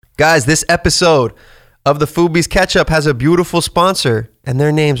Guys, this episode of the Foodbeast Ketchup has a beautiful sponsor, and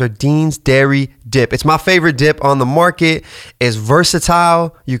their names are Dean's Dairy Dip. It's my favorite dip on the market. It's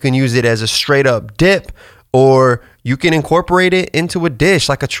versatile. You can use it as a straight up dip, or you can incorporate it into a dish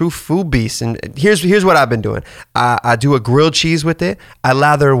like a true food beast. And here's what I've been doing. I do a grilled cheese with it. I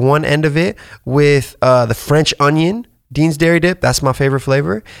lather one end of it with the French onion Dean's Dairy Dip. That's my favorite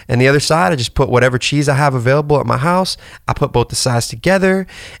flavor. And the other side, I just put whatever cheese I have available at my house. I put both the sides together,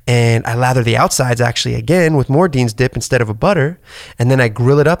 and I lather the outsides actually again with more Dean's Dip instead of a butter. And then I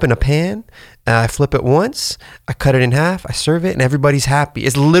grill it up in a pan. I flip it once, I cut it in half, I serve it, and everybody's happy.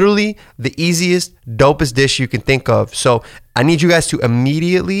 It's literally the easiest, dopest dish you can think of. So I need you guys to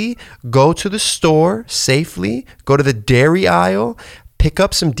immediately go to the store safely, go to the dairy aisle, pick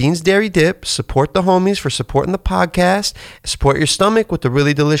up some Dean's Dairy Dip, support the homies for supporting the podcast, support your stomach with a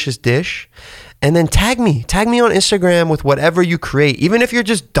really delicious dish, and then tag me on Instagram with whatever you create. Even if you're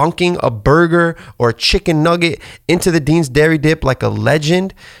just dunking a burger or a chicken nugget into the Dean's Dairy Dip like a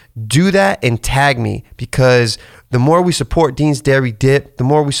legend, do that and tag me, because the more we support Dean's Dairy Dip, the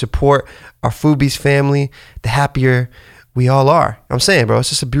more we support our Foodbeast family, the happier we all are. I'm saying, bro, it's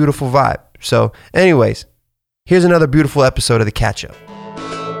just a beautiful vibe. So anyways, here's another beautiful episode of The Catch-Up.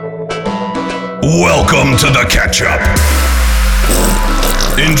 Welcome to The Catch-Up.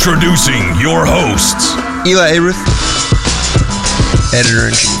 Introducing your hosts, Eli Aruth,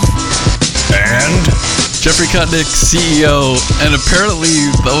 Editor-in-Chief. And Jeffrey Kutnick, CEO, and apparently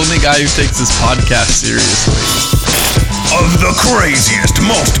the only guy who takes this podcast seriously. Of the craziest,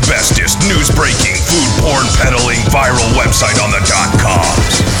 most bestest, news-breaking, food porn peddling, viral website on the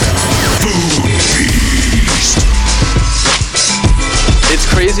 .coms. Foodbeast. It's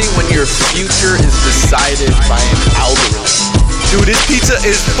crazy when your future is decided by an algorithm. Dude, this pizza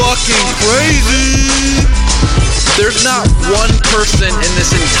is fucking crazy. There's not one person in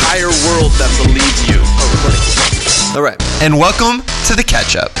this entire world that believes you. All right. And welcome to The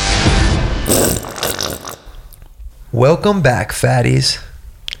Catch-Up. Welcome back, fatties.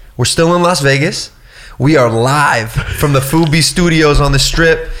 We're still in Las Vegas. We are live from the Foodbeast Studios on the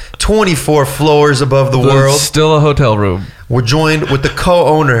Strip, 24 floors above the world. Still a hotel room. We're joined with the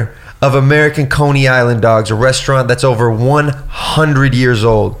co-owner of American Coney Island Dogs, a restaurant that's over 100 years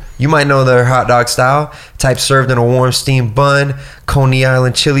old. You might know their hot dog style, type served in a warm steamed bun, Coney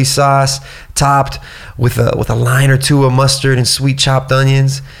Island chili sauce, topped with a line or two of mustard and sweet chopped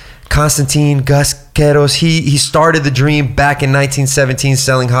onions. Constantine Gus Queros, he started the dream back in 1917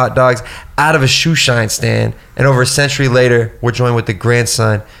 selling hot dogs out of a shoe shine stand. And over a century later, we're joined with the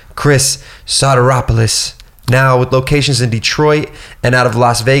grandson, Chris Soteropoulos, now with locations in Detroit and out of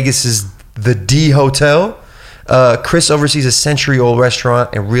Las Vegas's The D Hotel. Chris oversees a century-old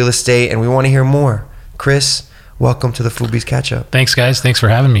restaurant and real estate, and we want to hear more. Chris, welcome to the Foodbeast Catch-Up. Thanks, guys. Thanks for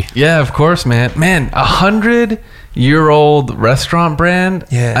having me. Yeah, of course, man. 100-year-old restaurant brand.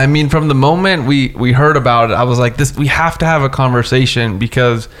 Yeah. I mean, from the moment we heard about it, I was like, we have to have a conversation,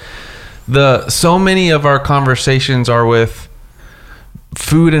 because so many of our conversations are with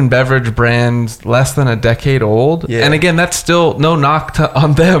food and beverage brands less than a decade old. Yeah. And again, that's still no knock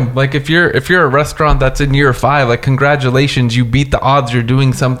on them. Like if you're a restaurant that's in year 5, like congratulations, you beat the odds. You're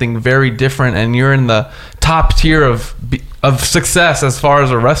doing something very different, and you're in the top tier of success as far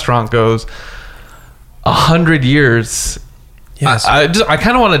as a restaurant goes. 100 years. Yes. I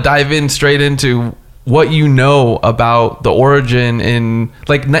kind of want to dive in straight into what you know about the origin in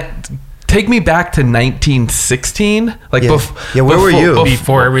like. Take me back to 1916. Like, where were you?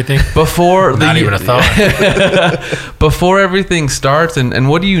 Before everything? Before not even a thought. Before everything starts, and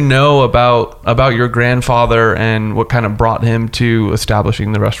what do you know about your grandfather and what kind of brought him to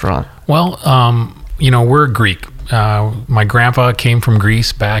establishing the restaurant? Well, we're Greek. My grandpa came from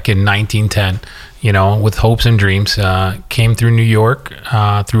Greece back in 1910, with hopes and dreams. Came through New York,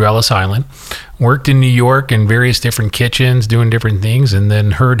 through Ellis Island. Worked in New York in various different kitchens, doing different things, and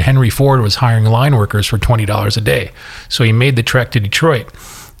then heard Henry Ford was hiring line workers for $20 a day. So he made the trek to Detroit.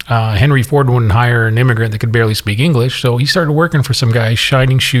 Henry Ford wouldn't hire an immigrant that could barely speak English, so he started working for some guys,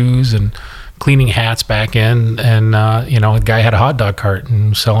 shining shoes and cleaning hats back in. And, a guy had a hot dog cart and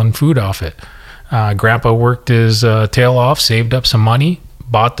was selling food off it. Grandpa worked his tail off, saved up some money,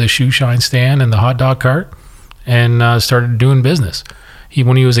 bought the shoe shine stand and the hot dog cart, and started doing business.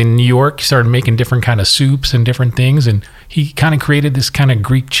 When he was in New York, he started making different kind of soups and different things, and he kind of created this kind of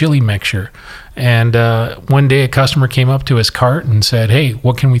Greek chili mixture. And one day a customer came up to his cart and said, "Hey,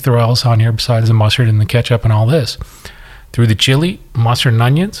 what can we throw else on here besides the mustard and the ketchup and all this?" Threw the chili, mustard and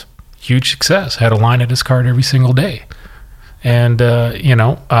onions, huge success. Had a line at his cart every single day. And,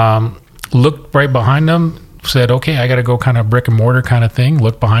 looked right behind him, said, okay, I got to go kind of brick and mortar kind of thing.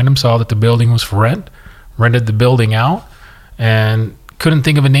 Looked behind him, saw that the building was for rent, rented the building out, and couldn't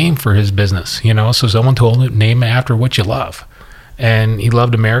think of a name for his business, you know. So someone told him, name it after what you love. And he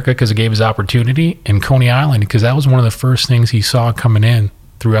loved America because it gave his opportunity, and Coney Island because that was one of the first things he saw coming in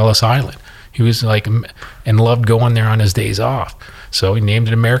through Ellis Island. He was like, and loved going there on his days off. So he named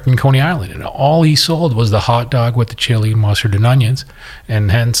it American Coney Island. And all he sold was the hot dog with the chili, mustard, and onions.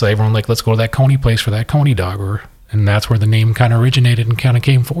 And hence everyone like, let's go to that Coney place for that Coney dog. And that's where the name kind of originated and kind of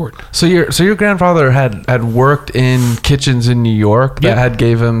came forward. So your grandfather had worked in kitchens in New York that had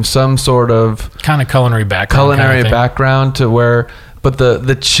gave him some sort of kind of culinary background to where, but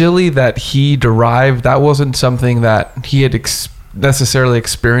the chili that he derived, that wasn't something that he had necessarily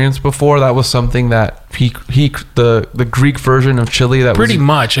experienced before. That was something that the Greek version of chili that pretty was,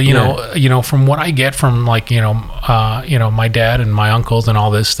 much you know from what I get from like my dad and my uncles and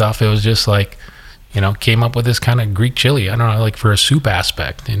all this stuff, it was just like, you know, came up with this kind of Greek chili, I don't know, like for a soup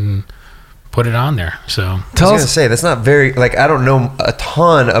aspect, and put it on there. So I was going to say, that's not very, like, I don't know a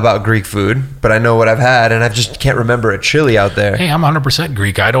ton about Greek food, but I know what I've had, and I just can't remember a chili out there. Hey, I'm 100%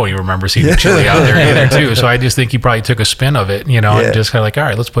 Greek. I don't even remember seeing the chili out there either, too. So I just think he probably took a spin of it, you know, and just kind of like, all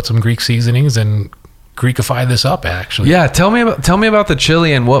right, let's put some Greek seasonings and Greekify this up, actually. Yeah, tell me about the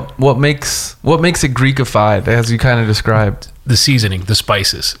chili and what makes it Greekified, as you kind of described. The seasoning, the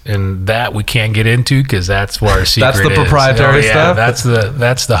spices, and that we can't get into because that's where our secret is. That's the proprietary stuff.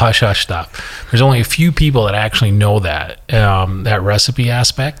 That's the hush hush stuff. There's only a few people that actually know that that recipe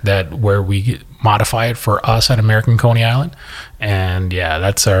aspect, that where we modify it for us at American Coney Island, and yeah,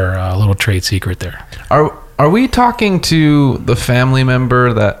 that's our little trade secret there. Are we talking to the family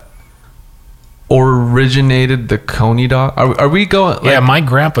member that originated the Coney dog? Are we going? Like, yeah, my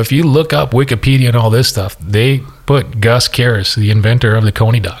grandpa. If you look up Wikipedia and all this stuff, they put Gus Karras, the inventor of the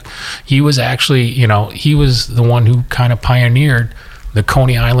Coney dog. He was actually, you know, he was the one who kind of pioneered the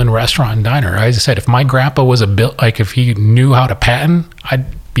Coney Island restaurant and diner. As I said, if my grandpa was if he knew how to patent, I'd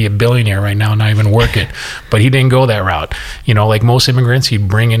be a billionaire right now, not even working. But he didn't go that route. You know, like most immigrants, he'd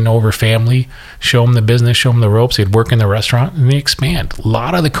bring in over family, show them the business, show them the ropes. He'd work in the restaurant, and they expand. A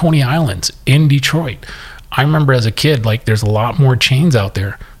lot of the Coney Islands in Detroit. I remember as a kid, like, there's a lot more chains out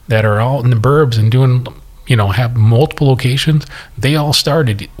there that are all in the burbs and doing, you know, have multiple locations. They all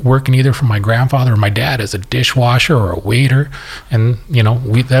started working either for my grandfather or my dad as a dishwasher or a waiter. And, you know,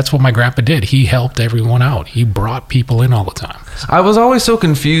 that's what my grandpa did. He helped everyone out. He brought people in all the time. I was always so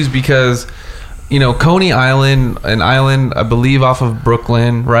confused because, you know, Coney Island, an island, I believe, off of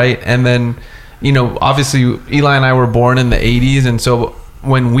Brooklyn, right? And then, you know, obviously Eli and I were born in the 80s. And so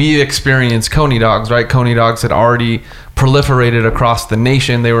when we experienced Coney dogs, right? Coney dogs had already proliferated across the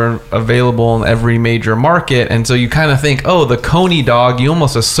nation. They were available in every major market. And so you kind of think, oh, the Coney dog, you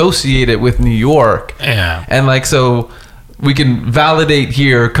almost associate it with New York. Yeah. And like, so we can validate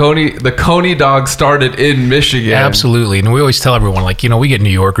here, the Coney dog started in Michigan. Absolutely. And we always tell everyone, like, you know, we get New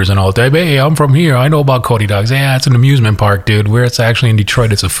Yorkers and all the time, hey, I'm from here, I know about Coney dogs. Yeah, it's an amusement park, dude. Where it's actually in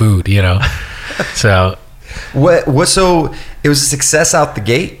Detroit, it's a food, you know. So So it was a success out the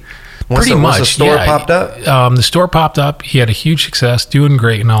gate? Once the store popped up? The store popped up. He had a huge success, doing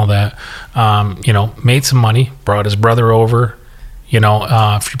great and all that. You know, made some money, brought his brother over. You know,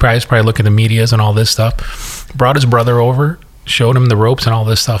 if you probably look at the medias and all this stuff. Brought his brother over, showed him the ropes and all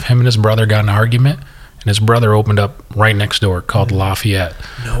this stuff. Him and his brother got in an argument, and his brother opened up right next door called Lafayette.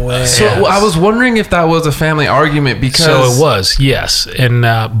 No way. So I was wondering if that was a family argument because... So it was, yes. And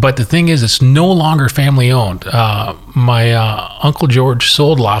but the thing is, it's no longer family owned. My Uncle George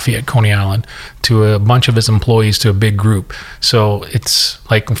sold Lafayette Coney Island to a bunch of his employees to a big group. So it's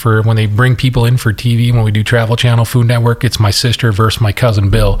like for when they bring people in for TV, when we do Travel Channel, Food Network, it's my sister versus my cousin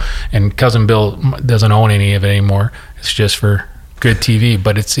Bill. And cousin Bill doesn't own any of it anymore. It's just for good TV,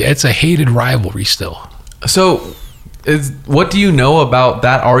 but it's a hated rivalry still. So what do you know about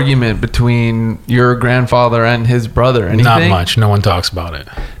that argument between your grandfather and his brother? Anything? Not much. No one talks about it.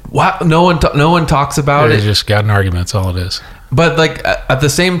 Wow, no one talks about it. They just got an argument. That's all it is. But like at the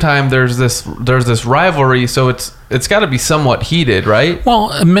same time, there's this rivalry, so it's got to be somewhat heated, right?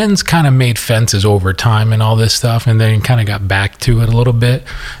 Well, men's kind of made fences over time and all this stuff, and then kind of got back to it a little bit,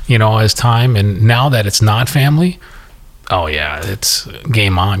 you know, as time. And now that it's not family, oh yeah, it's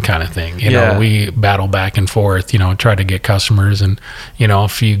game on kind of thing. You know, we battle back and forth, you know, try to get customers. And, you know,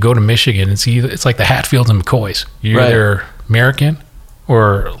 if you go to Michigan, it's like the Hatfields and McCoys. You're either American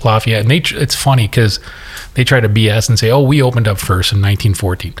or Lafayette. And it's funny because they try to BS and say, oh, we opened up first in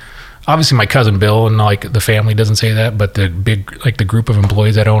 1914. Obviously, my cousin Bill and like the family doesn't say that, but the big, like the group of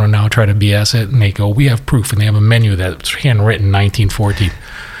employees that own it now try to BS it. And they go, we have proof. And they have a menu that's handwritten 1914.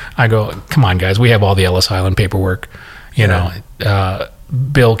 I go, come on, guys, we have all the Ellis Island paperwork. You know,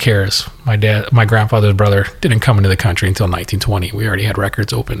 Bill Karras, my grandfather's brother, didn't come into the country until 1920. We already had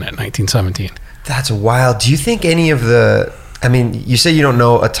records open at 1917. That's wild. Do you think any of I mean, you say you don't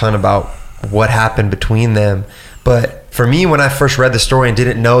know a ton about what happened between them, but for me, when I first read the story and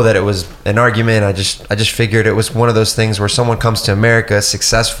didn't know that it was an argument, I just figured it was one of those things where someone comes to America,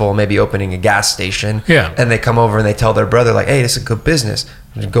 successful, maybe opening a gas station, and they come over and they tell their brother, like, hey, this is a good business.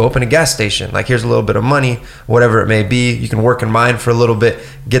 Go open a gas station. Like, here's a little bit of money, whatever it may be. You can work in mine for a little bit,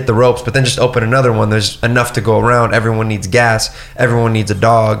 get the ropes, but then just open another one. There's enough to go around. Everyone needs gas. Everyone needs a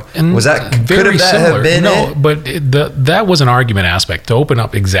dog. And was that very similar? Have been no, but that was an argument aspect to open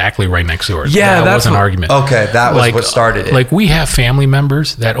up exactly right next door. Yeah, that was an argument. Okay, that was what started it. Like, we have family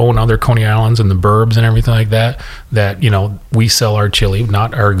members that own other Coney Islands and the burbs and everything like that. That, you know, we sell our chili,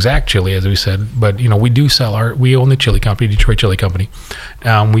 not our exact chili as we said, but, you know, we own the chili company, Detroit Chili Company.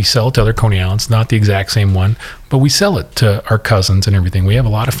 We sell it to other Coney Islands, not the exact same one, but we sell it to our cousins and everything. We have a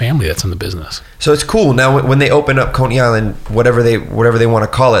lot of family that's in the business. So it's cool. Now, when they open up Coney Island, whatever they want to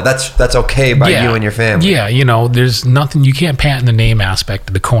call it, that's okay by you and your family. Yeah, you know, there's nothing, you can't patent the name aspect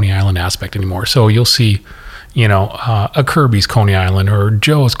of the Coney Island aspect anymore. So you'll see, you know, a Kirby's Coney Island or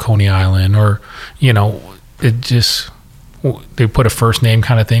Joe's Coney Island, or, you know, it just, they put a first name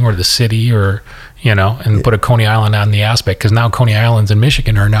kind of thing, or the city, or, you know, and put a Coney Island on the aspect, because now Coney Islands in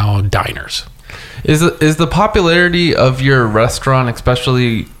Michigan are now diners. Is the popularity of your restaurant,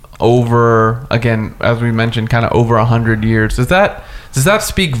 especially over, again, as we mentioned, kind of over 100 years, does that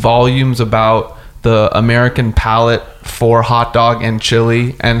speak volumes about the American palate for hot dog and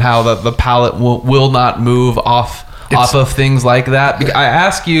chili, and how the palate will not move off of things like that? I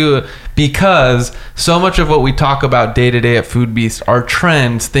ask you because so much of what we talk about day to day at Food Beast are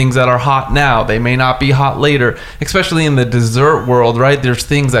trends, things that are hot now. They may not be hot later, especially in the dessert world, right? There's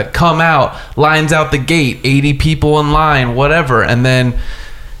things that come out, lines out the gate, 80 people in line, whatever. And then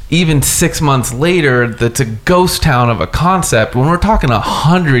even 6 months later, that's a ghost town of a concept. When we're talking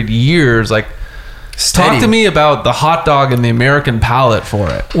 100 years, like, talk to me about the hot dog and the American palate for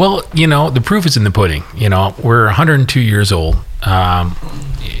it. Well, you know, the proof is in the pudding. You know, we're 102 years old.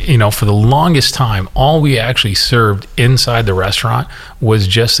 You know, for the longest time, all we actually served inside the restaurant was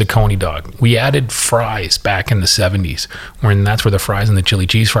just the Coney dog. We added fries back in the 70s, when that's where the fries and the chili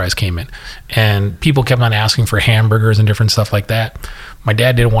cheese fries came in. And people kept on asking for hamburgers and different stuff like that. My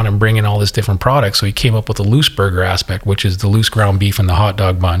dad didn't want to bring in all this different products, so he came up with the loose burger aspect, which is the loose ground beef and the hot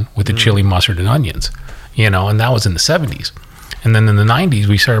dog bun with the chili, mustard, and onions. You know, and that was in the 70s. And then in the 90s,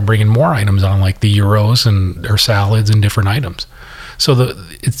 we started bringing more items on, like the gyros and our salads and different items. So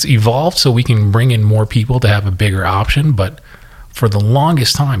it's evolved so we can bring in more people to have a bigger option. But for the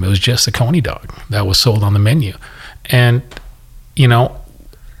longest time, it was just the Coney dog that was sold on the menu. And, you know,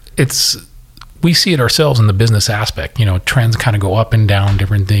 we see it ourselves in the business aspect. You know, trends kind of go up and down,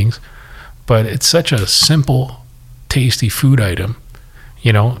 different things. But it's such a simple, tasty food item.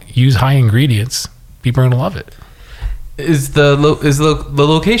 You know, use high ingredients. People are going to love it. Is the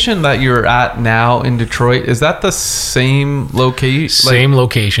location that you're at now in Detroit, is that the same location? Same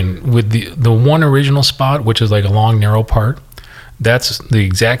location with the one original spot, which is like a long narrow part. That's the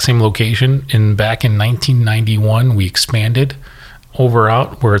exact same location. And back in 1991, we expanded over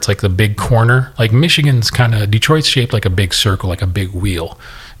out where it's like the big corner. Like Michigan's Detroit's shaped like a big circle, like a big wheel.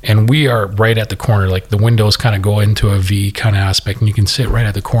 And we are right at the corner. Like the windows kind of go into a V kind of aspect, and you can sit right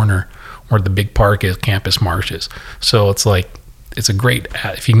at the corner where the big park is, Campus Marsh is. So it's like, it's a great,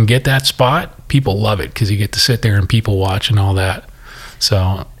 if you can get that spot, people love it because you get to sit there and people watch and all that.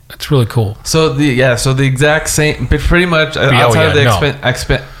 So it's really cool. So the exact same, but pretty much outside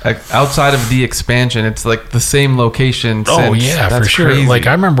of the expansion, it's like the same location. Oh yeah, for sure. Crazy. Like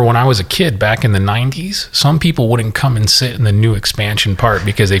I remember when I was a kid back in the 90s, some people wouldn't come and sit in the new expansion part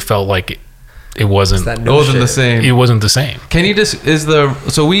because they felt like it wasn't the same. It wasn't the same. Can you just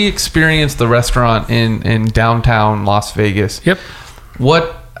so we experienced the restaurant in downtown Las Vegas. Yep.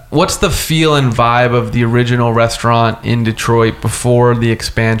 What's the feel and vibe of the original restaurant in Detroit before the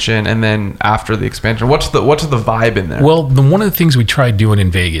expansion and then after the expansion? What's the vibe in there? Well, one of the things we tried doing in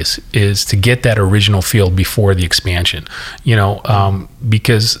Vegas is to get that original feel before the expansion. You know,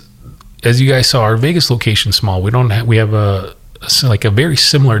 because as you guys saw, our Vegas location's small. We have a very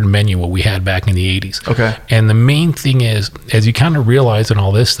similar menu what we had back in the 80s. Okay. And the main thing is, as you kind of realize in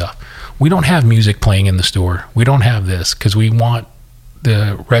all this stuff, we don't have music playing in the store. We don't have this because we want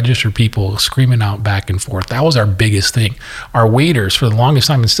the register people screaming out back and forth. That was our biggest thing. Our waiters, for the longest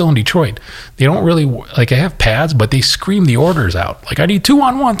time, and still in Detroit, they don't really, like, they have pads, but they scream the orders out. Like, I need 2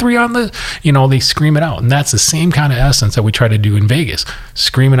 on 1, 3 on the, you know, they scream it out. And that's the same kind of essence that we try to do in Vegas,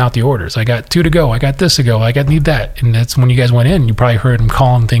 screaming out the orders. I got 2 to go. I got this to go. Need that. And that's when you guys went in, you probably heard them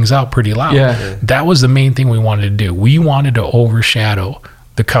calling things out pretty loud. Yeah. That was the main thing we wanted to do. We wanted to overshadow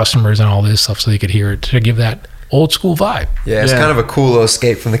the customers and all this stuff so they could hear it, to give that old school vibe. Yeah, it's kind of a cool little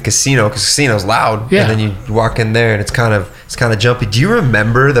escape from the casino, because casino's loud. Yeah. And then you walk in there and it's kind of jumpy. Do you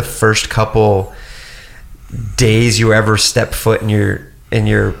remember the first couple days you ever stepped foot in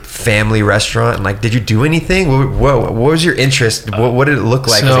your family restaurant? And like, did you do anything? What was your interest? What did it look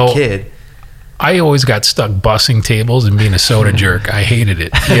like as a kid? I always got stuck bussing tables and being a soda jerk. I hated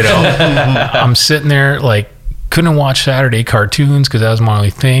it. You know, I'm sitting there like, couldn't watch Saturday cartoons because that was my only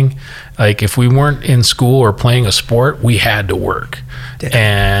thing. Like, if we weren't in school or playing a sport, we had to work. Damn.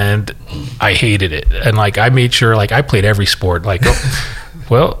 And I hated it. And like, I made sure, like, I played every sport. Like,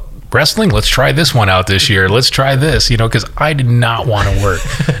 well, wrestling, let's try this one out this year. Let's try this, you know, because I did not want to work.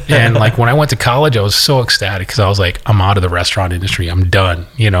 And like, when I went to college, I was so ecstatic because I was like, I'm out of the restaurant industry. I'm done.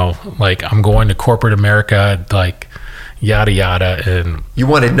 You know, like, I'm going to corporate America, like, yada yada. And you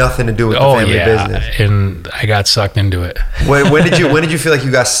wanted nothing to do with the family business. And I got sucked into it. When did you feel like you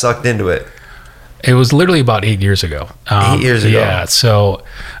got sucked into it? It was literally about 8 years ago. 8 years ago. Yeah. So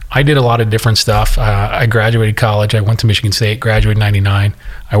I did a lot of different stuff. I graduated college. I went to Michigan State, graduated in 99.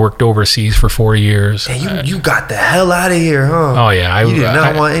 I worked overseas for 4 years. Hey, you got the hell out of here, huh? Oh, yeah. You did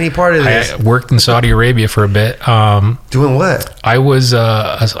not want any part of this. I worked in Saudi Arabia for a bit. Doing what? I was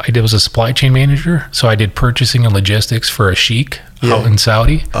a supply chain manager. So I did purchasing and logistics for a sheik out in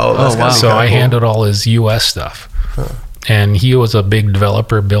Saudi. Oh, that's wow. So I handled all his U.S. stuff. Huh. And he was a big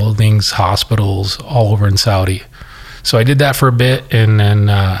developer, buildings, hospitals, all over in Saudi. So I did that for a bit, and then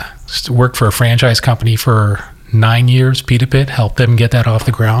worked for a franchise company for 9 years, Pita Pit, helped them get that off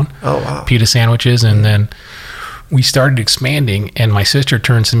the ground. Oh, wow. Pita sandwiches. And then we started expanding, and my sister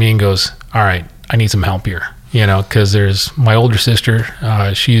turns to me and goes, all right, I need some help here. You know, because there's my older sister.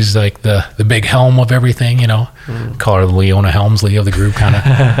 She's like the big helm of everything, you know. Call her Leona Helmsley of the group, kind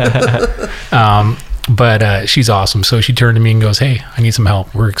of. But she's awesome. So she turned to me and goes, hey, I need some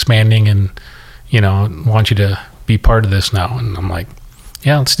help. We're expanding, and, you know, I want you to be part of this now. And I'm like,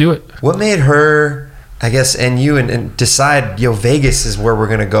 yeah, let's do it. What made her, I guess, and you and decide, Vegas is where we're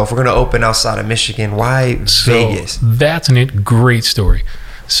going to go? If we're going to open outside of Michigan, why Vegas? That's a great story.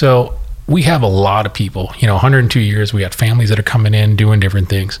 So we have a lot of people, 102 years. We got families that are coming in, doing different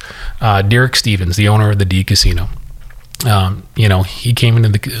things. Derek Stevens, the owner of the D Casino, he came into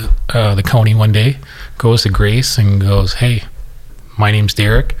the Coney one day, goes to Grace and goes, hey, my name's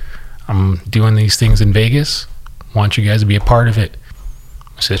Derek. I'm doing these things in Vegas. Want you guys to be a part of it.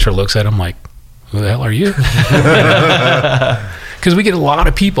 My sister looks at him like, who the hell are you? Because we get a lot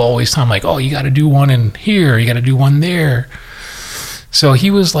of people always telling like, oh, you got to do one in here, you got to do one there. So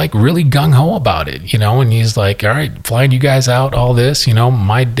he was like really gung-ho about it, and he's like, all right, flying you guys out, all this,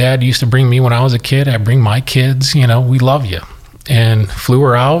 my dad used to bring me when I was a kid. I bring my kids, we love you. And flew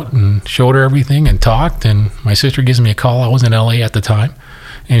her out and showed her everything and talked. And my sister gives me a call. I was in LA at the time.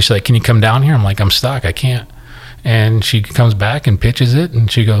 And she's like, can you come down here? I'm like, I'm stuck. I can't. And she comes back and pitches it.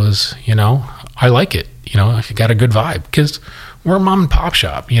 And she goes, I like it. You got a good vibe. Because we're a mom and pop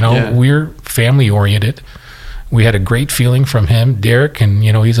shop. We're family oriented. We had a great feeling from him, Derek, and,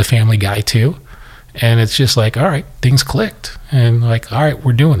 he's a family guy too. And it's just like, all right, things clicked. And like, all right,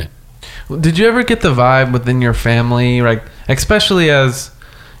 we're doing it. Did you ever get the vibe within your family, like, especially as,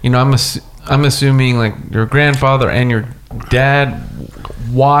 I'm assuming like your grandfather and your dad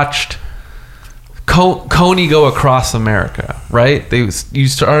watched Coney go across America, right? You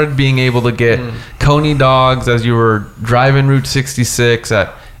started being able to get Coney dogs as you were driving Route 66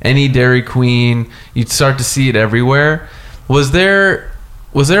 at any Dairy Queen. You'd start to see it everywhere. Was there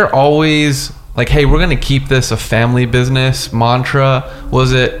always like, hey, we're going to keep this a family business mantra?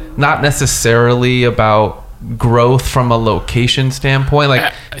 Was it not necessarily about growth from a location standpoint?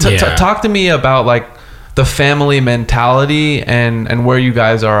 Like, talk to me about like the family mentality and where you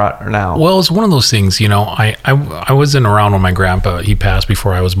guys are at now. Well, it's one of those things, I wasn't around when my grandpa, he passed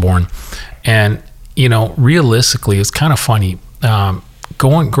before I was born. And, realistically, it's kind of funny.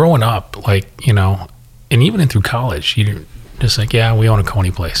 Growing up, like, and even in through college, you just like, yeah, we own a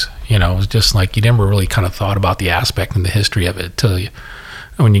Coney place. It was just like, you never really kind of thought about the aspect and the history of it till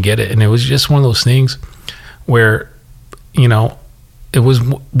when you get it. And it was just one of those things where,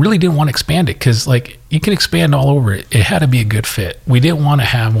 really didn't want to expand it because like you can expand all over it. It had to be a good fit. We didn't want to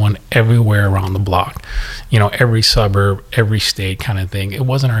have one everywhere around the block, every suburb, every state kind of thing. It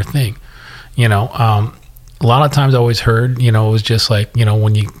wasn't our thing. A lot of times I always heard, it was just like,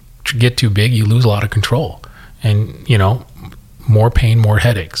 when you get too big, you lose a lot of control and, more pain, more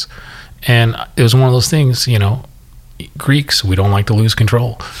headaches. And it was one of those things, Greeks, we don't like to lose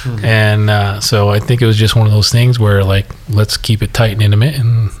control. And so I think it was just one of those things where like, let's keep it tight and intimate.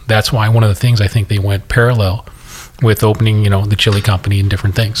 And that's why one of the things I think they went parallel with opening, the chili company and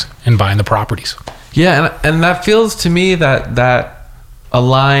different things and buying the properties. Yeah. And that feels to me that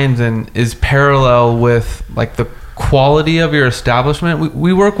aligns and is parallel with like the quality of your establishment.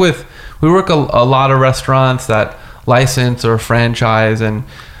 We work a lot of restaurants that license or franchise, and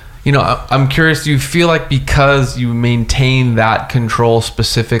I'm curious, do you feel like because you maintain that control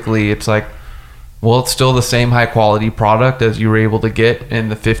specifically, it's like, well, it's still the same high quality product as you were able to get in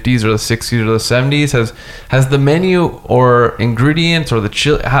the 50s or the 60s or the 70s? Has the menu or ingredients or the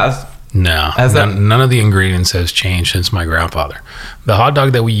chili none of the ingredients has changed since my grandfather. The hot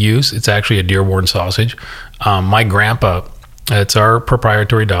dog that we use, it's actually a Dearborn sausage. My grandpa, it's our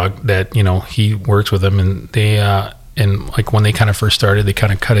proprietary dog that, he works with them, and they, and like when they kind of first started, they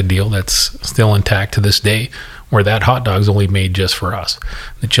kind of cut a deal that's still intact to this day, where that hot dog's only made just for us.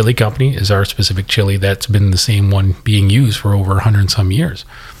 The chili company is our specific chili that's been the same one being used for over 100 and some years.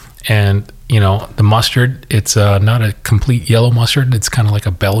 And, the mustard, it's not a complete yellow mustard. It's kind of like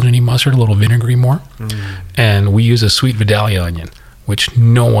a Belgian-y mustard, a little vinegary more. And we use a sweet Vidalia onion, which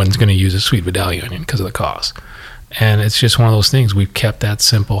no one's going to use a sweet Vidalia onion because of the cost. And it's just one of those things. We've kept that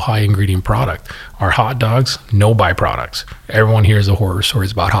simple, high ingredient product. Our hot dogs, no byproducts. Everyone hears the horror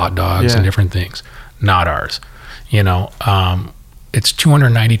stories about hot dogs and different things. Not ours. It's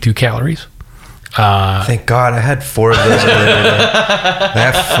 292 calories. Thank God I had 4 of those earlier.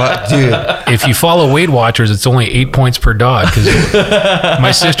 Dude. If you follow Weight Watchers, it's only 8 points per dog. Because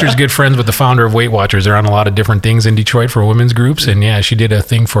my sister's good friends with the founder of Weight Watchers. They're on a lot of different things in Detroit for women's groups, and she did a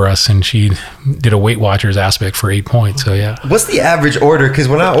thing for us, and she did a Weight Watchers aspect for 8 points. So yeah. What's the average order? Because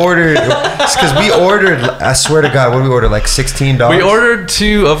when I ordered, we ordered, I swear to God, what did we order? Like $16. We ordered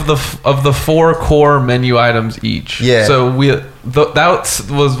 2 of the 4 core menu items each. Yeah. So that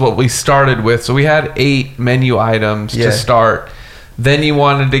was what we started with. So we had 8 menu items to start. Then you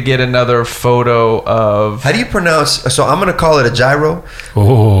wanted to get another photo of... How do you pronounce... So I'm going to call it a gyro.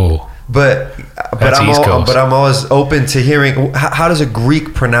 Oh. But I'm always open to hearing... How does a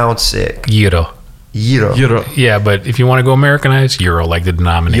Greek pronounce it? Gyro. Yeah, but if you want to go Americanized, euro, like the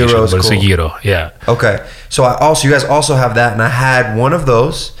denomination. Euro's but cool. It's a euro, yeah. Okay. So you guys also have that, and I had one of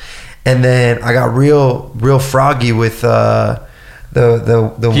those, and then I got real froggy with... the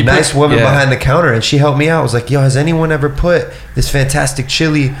nice woman behind the counter, and she helped me out. I was like, yo, has anyone ever put this fantastic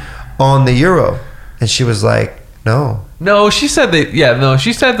chili on the gyro? And she was like, no. No, she said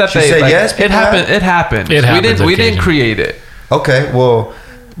she said that she said yes. It happened. We didn't create it. Okay, well,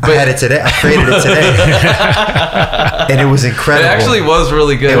 I had it today. I created it today, and it was incredible. It actually was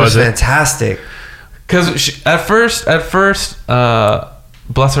really good. It was fantastic. Because at first,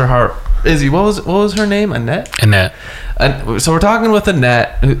 bless her heart, Izzy, what was her name? Annette. And so we're talking with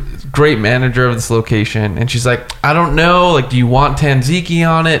Annette, great manager of this location, and she's like, I don't know, like, do you want tzatziki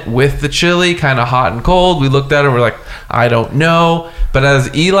on it with the chili, kind of hot and cold? We looked at it, we're like, I don't know. But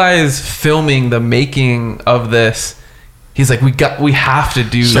as Eli is filming the making of this, he's like, we have to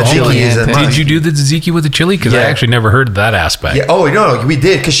do the chili. Did you do the tzatziki with the chili? Because I actually never heard that aspect. Yeah. Oh no, we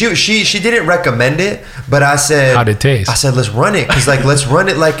did. Because she didn't recommend it, but I said, how'd it taste? I said, let's run it. Because let's run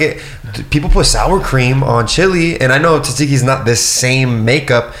it like it. People put sour cream on chili, and I know tzatziki is not this same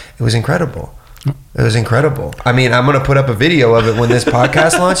makeup. It was incredible. It was incredible. I mean, I'm gonna put up a video of it when this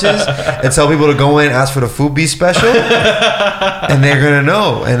podcast launches and tell people to go in, ask for the Food Beast special, and they're gonna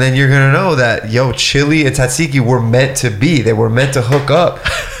know. And then you're gonna know that chili and tzatziki were meant to be. They were meant to hook up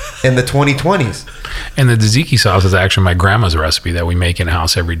in the 2020s. And the tzatziki sauce is actually my grandma's recipe that we make in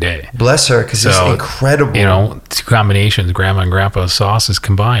house every day. Bless her, because it's incredible. 2 combinations, grandma and grandpa's sauces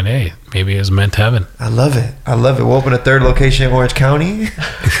combined. Hey, maybe it's meant to heaven. I love it. We'll open a 3rd location in Orange County.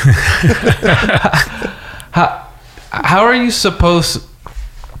 How are you supposed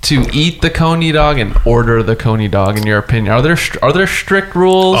to eat the Coney dog and order the Coney dog, in your opinion? Are there strict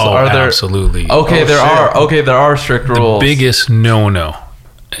rules? Oh, absolutely. Okay, there are strict rules. The biggest no-no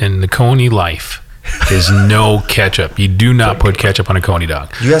in the Coney life is no ketchup. You do not put ketchup on a Coney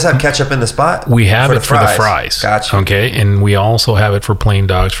dog. Do you guys have ketchup in the spot? We have it for the fries. Gotcha. Okay, and we also have it for plain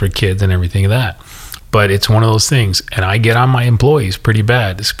dogs for kids and everything of that. But it's one of those things, and I get on my employees pretty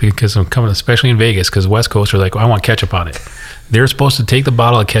bad. It's because I'm coming, especially in Vegas, because West Coast are like, I want ketchup on it. They're supposed to take the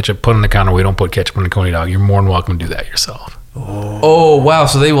bottle of ketchup, put it on the counter. We don't put ketchup on the Coney dog. You're more than welcome to do that yourself. Oh wow!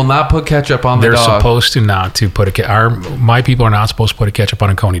 So they will not put ketchup on the They're dog. supposed to not to put my people are not supposed to put a ketchup on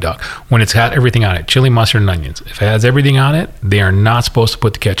a Coney dog when it's got everything on it, chili, mustard, and onions. If it has everything on it, they are not supposed to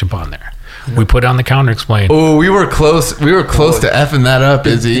put the ketchup on there. We put it on the counter. Explain. Oh, we were close. We were close to effing that up,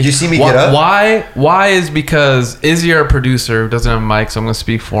 Izzy. Did you see me get up? Why is because Izzy, our producer, doesn't have a mic, so I'm going to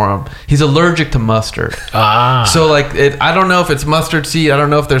speak for him. He's allergic to mustard. So like, I don't know if it's mustard seed. I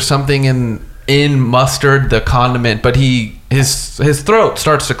don't know if there's something in mustard, the condiment, but his throat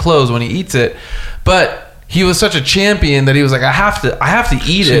starts to close when he eats it. But he was such a champion that he was like, I have to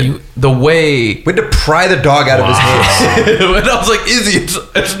eat the way. We had to pry the dog out of his hands. And I was like, Izzy,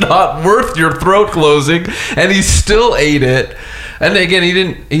 it's not worth your throat closing. And he still ate it. And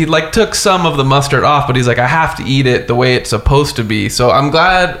again, he like took some of the mustard off, but he's like, I have to eat it the way it's supposed to be. So I'm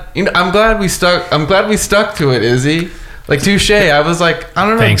glad we stuck to it, Izzy. Like, touche. I was like, I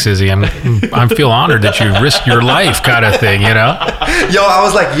don't know. Thanks, Izzy. I feel honored that you risked your life, kind of thing, you know? Yo, I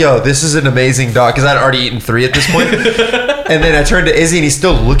was like, this is an amazing dog, because I'd already eaten 3 at this point. And then I turned to Izzy, and he's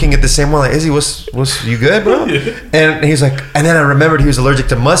still looking at the same one, like, Izzy, what's you good, bro? And he's like, and then I remembered he was allergic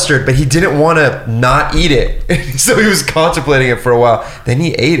to mustard, but he didn't want to not eat it. So he was contemplating it for a while. Then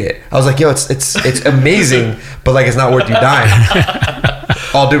he ate it. I was like, it's amazing, but like, it's not worth you dying.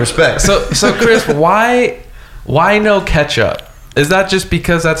 All due respect. So Chris, why no ketchup? Is that just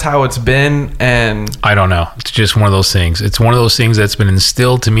because that's how it's been? And I don't know. It's just one of those things. It's one of those things that's been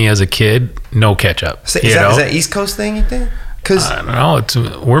instilled to me as a kid. No ketchup. Is that East Coast thing, you think? Because I don't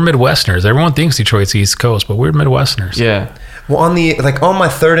know. We're Midwesterners. Everyone thinks Detroit's East Coast, but we're Midwesterners. Yeah. Well, on my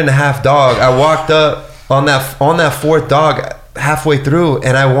 3rd and a half dog, I walked up on that 4th dog halfway through,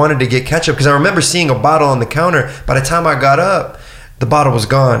 and I wanted to get ketchup because I remember seeing a bottle on the counter. By the time I got up, the bottle was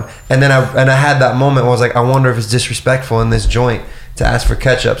gone, and then I had that moment where I was like, I wonder if it's disrespectful in this joint to ask for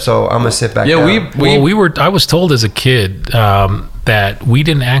ketchup, so I'm gonna sit back down. I was told as a kid that we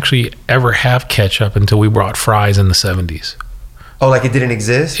didn't actually ever have ketchup until we brought fries in the 70s. Oh, like it didn't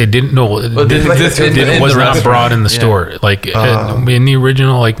exist? It didn't. No, it was not brought in the store. Like in the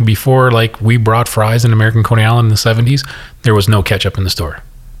original, like before, like we brought fries in American Coney Island in the 70s. There was no ketchup in the store.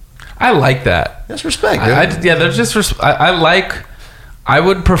 I like that. That's respect, dude. There's just I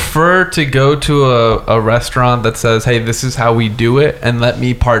would prefer to go to a restaurant that says, hey, this is how we do it, and let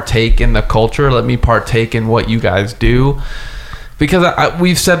me partake in the culture. Let me partake in what you guys do. Because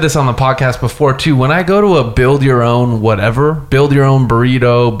we've said this on the podcast before, too. When I go to a build your own whatever, build your own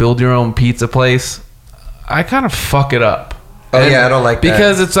burrito, build your own pizza place, I kind of fuck it up. I don't like that.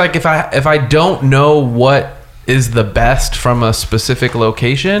 Because it's like if I don't know what is the best from a specific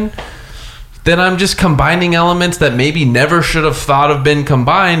location, then I'm just combining elements that maybe never should have thought of been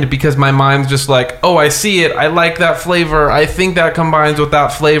combined because my mind's just like, oh, I see it. I like that flavor. I think that combines with that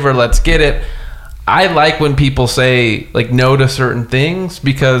flavor. Let's get it. I like when people say like no to certain things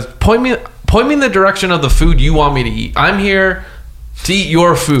because point me in the direction of the food you want me to eat. I'm here to eat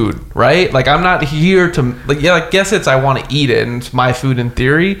your food, right? Like I'm not here to I want to eat it and it's my food in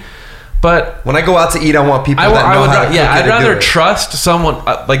theory. But when I go out to eat, I want people that know how to cook it. I'd rather trust someone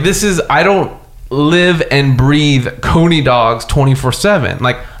like this is. I don't live and breathe Coney dogs 24/7.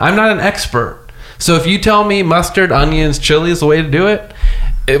 Like I'm not an expert, so if you tell me mustard, onions, chili is the way to do it,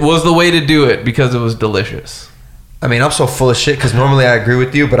 it was the way to do it because it was delicious. I mean, I'm so full of shit because normally I agree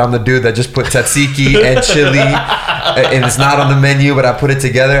with you, but I'm the dude that just put tzatziki and chili, and it's not on the menu, but I put it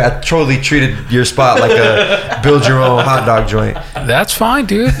together. I totally treated your spot like a build your own hot dog joint. That's fine,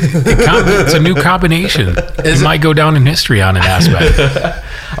 dude. It's a new combination. It might go down in history on an aspect.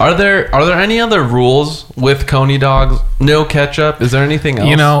 Are there any other rules with Coney dogs? No ketchup? Is there anything else?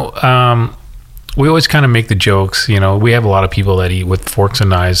 You know, we always kind of make the jokes. You know, we have a lot of people that eat with forks and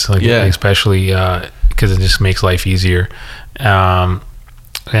knives, especially because it just makes life easier. We kind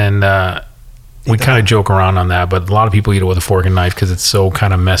of joke around on that, but a lot of people eat it with a fork and knife because it's so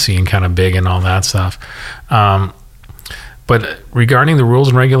kind of messy and kind of big and all that stuff. But regarding the rules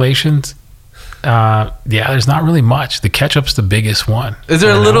and regulations, there's not really much. The ketchup's the biggest one. Is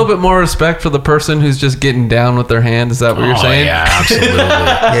there a little bit more respect for the person who's just getting down with their hand? Is that what you're saying? Yeah, absolutely.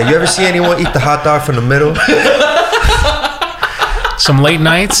 Yeah, you ever see anyone eat the hot dog from the middle? Some late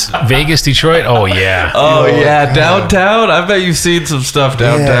nights, Vegas, Detroit. Oh yeah. Oh yeah, downtown. I bet you've seen some stuff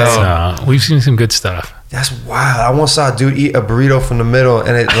downtown. We've seen some good stuff. That's wild. I once saw a dude eat a burrito from the middle,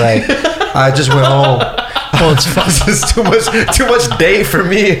 and it like I just went home. Well, it's fun. This is too much day for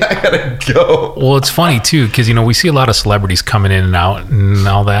me. I gotta go. Well, it's funny too because we see a lot of celebrities coming in and out and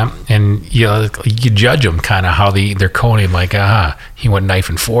all that, and you judge them kind of how they eat their coney. Like, he went knife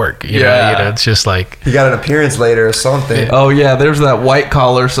and fork. You know, it's just like he got an appearance later or something. Oh yeah, there's that white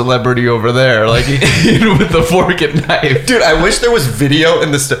collar celebrity over there, like eating with the fork and knife. Dude, I wish there was video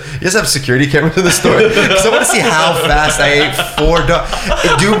in the store. You guys have security cameras in the store because I want to see how fast I ate 4 dogs.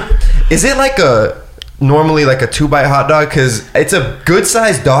 Dude, is it like normally like a 2-bite hot dog? Because it's a good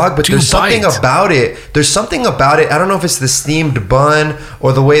sized dog, but there's something about it. There's something about it. I don't know if it's the steamed bun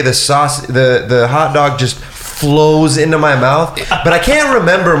or the way the sauce, the hot dog just flows into my mouth, but I can't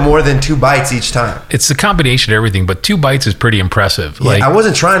remember more than 2 bites each time. It's the combination of everything, but 2 bites is pretty impressive. Yeah, I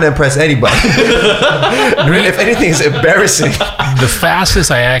wasn't trying to impress anybody. If anything, it's embarrassing. The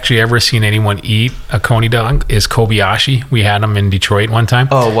fastest I actually ever seen anyone eat a coney dog is Kobayashi. We had him in Detroit one time.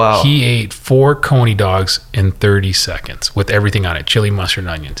 Oh, wow. He ate 4 coney dogs in 30 seconds with everything on it, chili, mustard,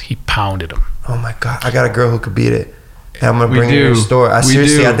 and onions. He pounded them. Oh my God, I got a girl who could beat it. And I'm gonna bring her to your store. I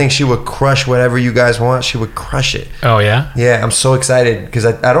think she would crush whatever you guys want. She would crush it. Oh yeah? Yeah, I'm so excited because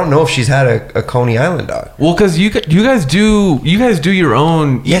I don't know if she's had a Coney Island dog. Well, because you guys do your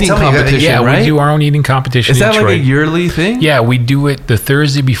own eating competition, right? We do our own eating competition. Is that like a yearly thing? Yeah, we do it the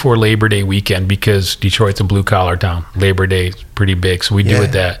Thursday before Labor Day weekend because Detroit's a blue collar town. Labor Day is pretty big, so we do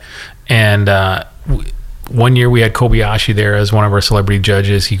it that. And one year we had Kobayashi there as one of our celebrity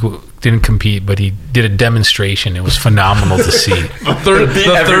judges. He didn't compete, but he did a demonstration. It was phenomenal to see. the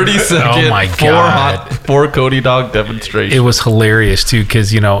 30-second oh my God. 4 Coney dog demonstration. It was hilarious too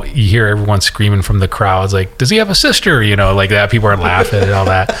because, you hear everyone screaming from the crowds like, does he have a sister? Like that. People are laughing and all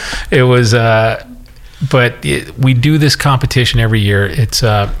that. It was... we do this competition every year. It's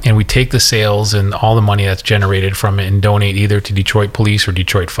and we take the sales and all the money that's generated from it and donate either to Detroit Police or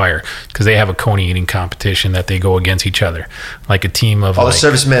Detroit Fire because they have a coney eating competition that they go against each other, like a team of all the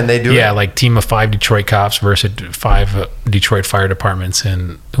servicemen. They do like team of 5 Detroit cops versus 5 Detroit fire departments,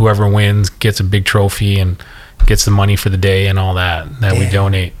 and whoever wins gets a big trophy and gets the money for the day and all that we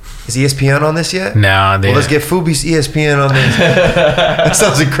donate. Is ESPN on this yet? No. Well, let's get Fubi's ESPN on this. That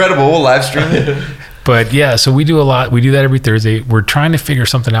sounds incredible. We'll live stream it. But yeah, so we do a lot. We do that every Thursday. We're trying to figure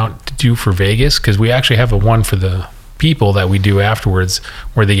something out to do for Vegas because we actually have a one for the people that we do afterwards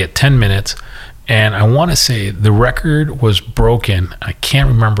where they get 10 minutes. And I want to say the record was broken. I can't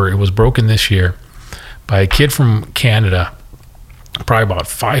remember. It was broken this year by a kid from Canada, probably about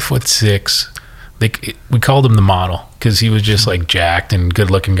 5'6". We called him the model because he was just like jacked and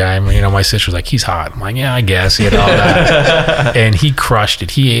good looking guy. My sister was like, he's hot. I'm like, yeah, I guess. He had all that. And he crushed it.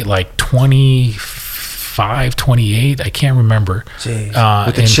 He ate like 28, I can't remember. Jeez.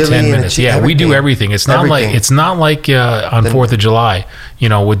 With the in chili 10 and minutes. the Yeah, we do everything. It's not like on 4th of July,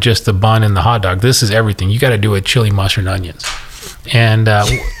 with just the bun and the hot dog. This is everything. You got to do it chili, mustard, and onions. And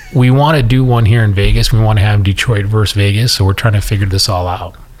we want to do one here in Vegas. We want to have Detroit versus Vegas, so we're trying to figure this all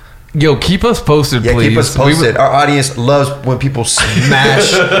out. Yo, keep us posted, please. Yeah, keep us posted. Our audience loves when people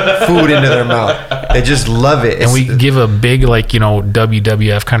smash food into their mouth. They just love it. And we give a big,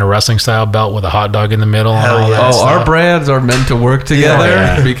 WWF kind of wrestling style belt with a hot dog in the middle. And all that stuff. Our brands are meant to work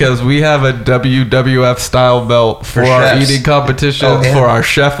together because we have a WWF style belt for our eating competitions, for our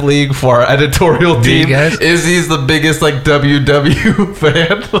chef league, for our editorial team. Izzy's the biggest WW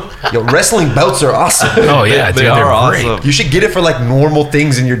fan. Yo, wrestling belts are awesome. Oh yeah, they are awesome. Great. You should get it for normal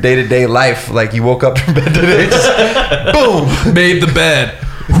things in your day-to-day life. Like you woke up from bed today, just boom, made the bed.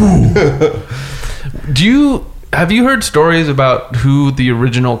 Have you heard stories about who the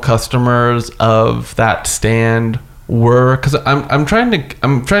original customers of that stand were? Because I'm trying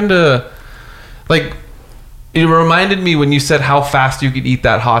to like, it reminded me when you said how fast you could eat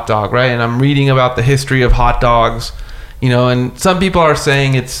that hot dog, right? And I'm reading about the history of hot dogs, and some people are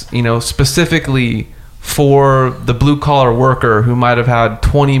saying it's specifically for the blue collar worker who might have had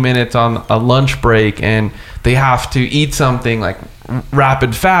 20 minutes on a lunch break and they have to eat something like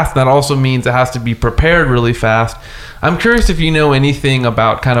rapid fast. That also means it has to be prepared really fast. I'm curious if you know anything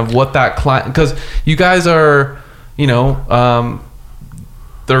about kind of what that client, because you guys are, they're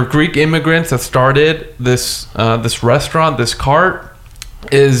Greek immigrants that started this restaurant, this cart.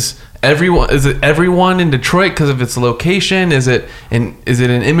 Is it everyone in Detroit because of its location? Is it an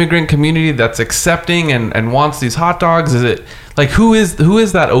immigrant community that's accepting and wants these hot dogs? Is it who is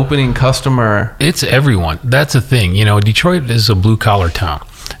that opening customer? It's everyone. That's the thing. Detroit is a blue collar town.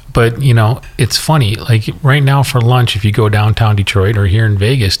 But, it's funny, right now for lunch, if you go downtown Detroit or here in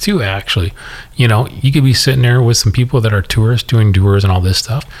Vegas too, actually, you could be sitting there with some people that are tourists doing tours and all this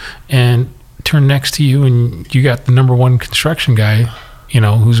stuff and turn next to you and you got the number one construction guy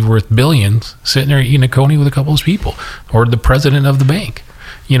who's worth billions, sitting there eating a coney with a couple of his people, or the president of the bank.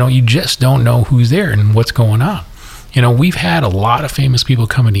 You just don't know who's there and what's going on. We've had a lot of famous people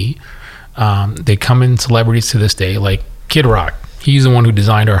come and eat. They come in celebrities to this day, like Kid Rock. He's the one who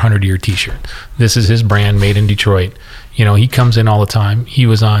designed our 100-year t-shirt. This is his brand, made in Detroit. He comes in all the time. He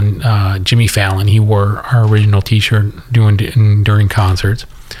was on Jimmy Fallon. He wore our original t-shirt during concerts.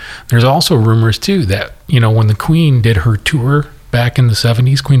 There's also rumors too that, when the Queen did her tour back in the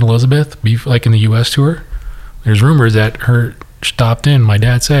 70s, Queen Elizabeth, like in the U.S. tour, there's rumors that her stopped in. My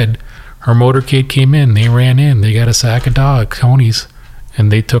dad said her motorcade came in, they ran in, they got a sack of conies,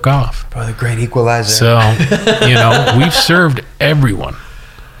 and they took off. Bro, the great equalizer. So, we've served everyone.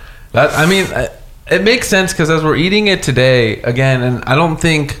 It makes sense because as we're eating it today, again, and I don't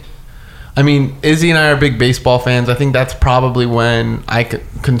think, Izzy and I are big baseball fans. I think that's probably when I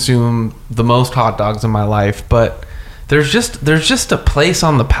consume the most hot dogs in my life. But there's just a place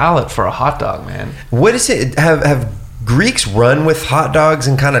on the palate for a hot dog, man. What is it? Have Greeks run with hot dogs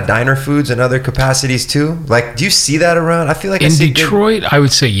and kind of diner foods and other capacities too? Like, do you see that around? I feel like in Detroit, I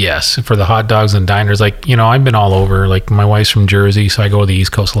would say yes for the hot dogs and diners. Like, I've been all over. Like, my wife's from Jersey, so I go to the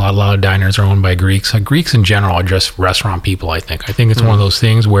East Coast. A lot of diners are owned by Greeks. Greeks in general are just restaurant people. I think it's one of those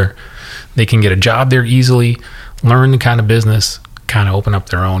things where they can get a job there easily, learn the kind of business, kind of open up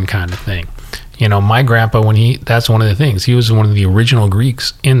their own kind of thing. My grandpa, that's one of the things. He was one of the original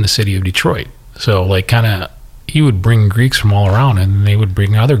Greeks in the city of Detroit. So, like, he would bring Greeks from all around, and they would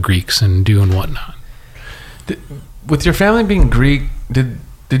bring other Greeks and do and whatnot. With your family being Greek, did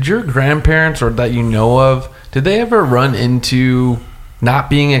your grandparents, or that you know of, did they ever run into not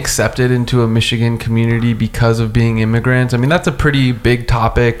being accepted into a Michigan community because of being immigrants? That's a pretty big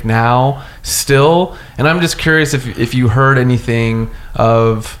topic now still, and I'm just curious if you heard anything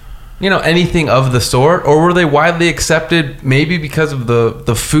of anything of the sort, or were they widely accepted maybe because of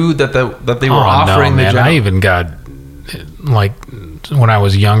the food that they were offering? No, man. I even got, like, when I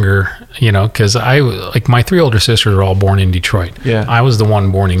was younger, because my 3 older sisters are all born in Detroit. Yeah. I was the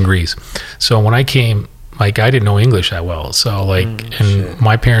one born in Greece. So when I came, I didn't know English that well. So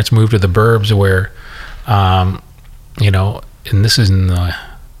my parents moved to the burbs where, and this is in the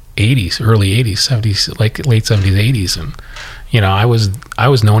 80s, early 80s, 70s, like late 70s, 80s. And, I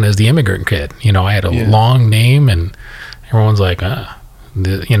was known as the immigrant kid. I had a long name, and everyone's like,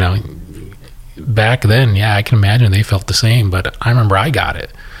 back then, I can imagine they felt the same, but I remember I got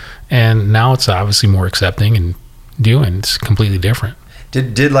it. And now it's obviously more accepting and it's completely different.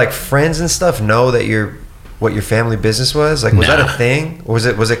 Did like friends and stuff know that what your family business was? Like, was that a thing? Or was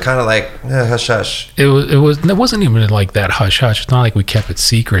it kind of like hush hush? It wasn't even like that hush hush. It's not like we kept it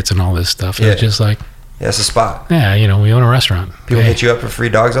secrets and all this stuff. It was just like, yeah, it's a spot. Yeah, we own a restaurant. People hit you up for free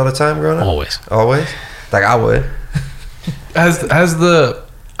dogs all the time growing up? Always. Like, I would. Has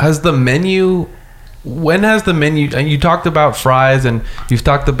the menu, when has the menu, and you talked about fries and you've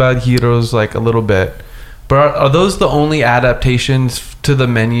talked about gyros like a little bit, but are those the only adaptations to the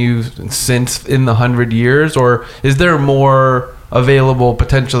menu since in the 100 years, or is there more available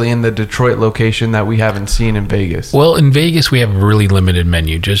potentially in the Detroit location that we haven't seen in Vegas? Well, in Vegas we have a really limited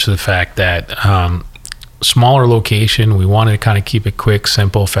menu, just the fact that smaller location, we wanted to kind of keep it quick,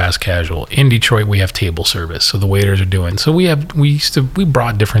 simple, fast casual. In Detroit we have table service, so the waiters are doing, so we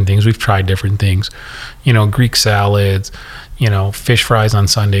brought different things, we've tried different things, Greek salads, fish fries on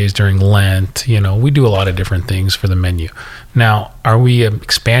Sundays during Lent. We do a lot of different things for the menu. Now, are we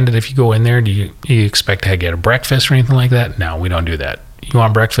expanded? If you go in there, do you expect to get a breakfast or anything like that? No, we don't do that. You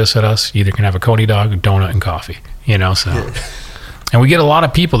want breakfast at us, you either can have a coney dog, a donut, and coffee. So and we get a lot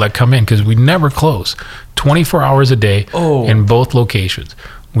of people that come in because we never close 24 hours a day in both locations.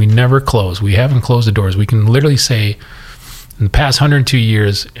 We never close. We haven't closed the doors. We can literally say in the past 102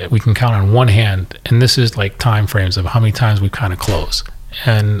 years, we can count on one hand, and this is like time frames of how many times we've kind of closed.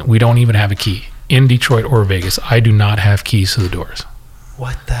 And we don't even have a key. In Detroit or Vegas, I do not have keys to the doors.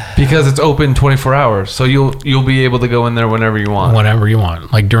 What the hell? Because it's open 24 hours, so you'll be able to go in there whenever you want. Whenever you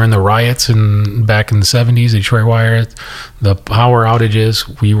want. Like during the riots back in the 70s, Detroit riots, the power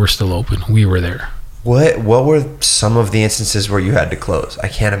outages, we were still open. We were there. What were some of the instances where you had to close? I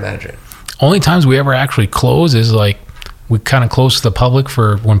can't imagine. Only times we ever actually close is like we kind of close to the public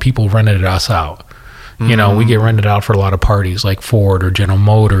for when people rented us out. We get rented out for a lot of parties like Ford or General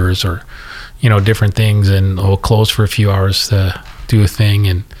Motors or different things, and we'll close for a few hours to do a thing.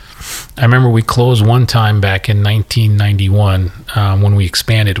 And I remember we closed one time back in 1991 when we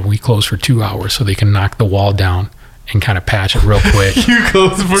expanded. We closed for 2 hours so they can knock the wall down and kind of patch it real quick. You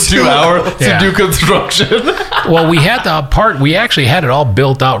closed for 2 hours to do construction? Well, we actually had it all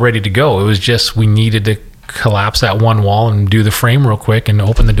built out, ready to go. It was just we needed to collapse that one wall and do the frame real quick and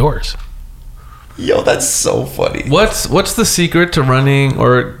open the doors. Yo, that's so funny. What's the secret to running,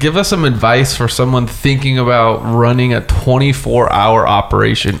 or give us some advice for someone thinking about running a 24-hour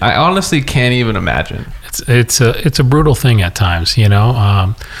operation? I honestly can't even imagine. It's a brutal thing at times, you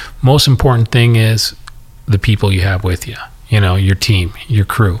know. Most important thing is the people you have with you, you know, your team, your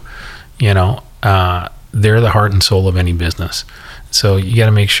crew, you know, they're the heart and soul of any business. So you got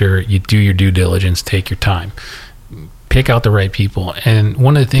to make sure you do your due diligence, take your time, pick out the right people. And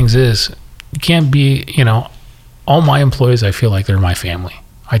one of the things is, you can't be, you know, all my employees, I feel like they're my family.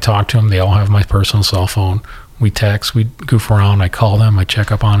 I talk to them. They all have my personal cell phone. We text, we goof around. I call them. I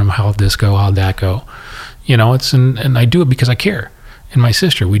check up on them. How'd this go? How'd that go? You know, and I do it because I care. And my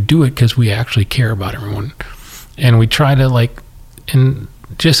sister, we do it because we actually care about everyone. And we try to and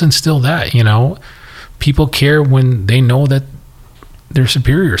just instill that, you know, people care when they know that their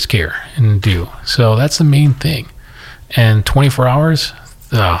superiors care and do. So that's the main thing. And 24 hours,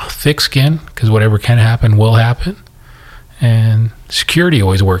 thick skin, because whatever can happen will happen. And security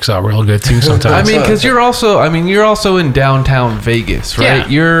always works out real good too sometimes. I mean, because you're also in downtown Vegas, right? Yeah.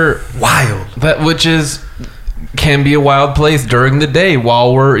 You're Wild. Can be a wild place during the day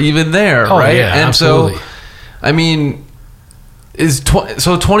while we're even there, right? Yeah, and absolutely. so, I mean,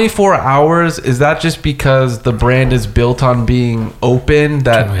 24 hours, is that just because the brand is built on being open,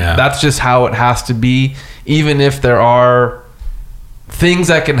 that's just how it has to be, even if there are things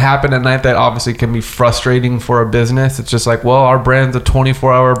that can happen at night that obviously can be frustrating for a business? It's just like, well, our brand's a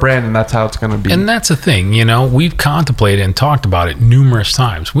 24-hour brand, and that's how it's going to be. And that's the thing, you know, we've contemplated and talked about it numerous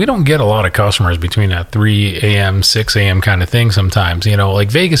times. We don't get a lot of customers between that 3 a.m., 6 a.m. kind of thing sometimes, you know, like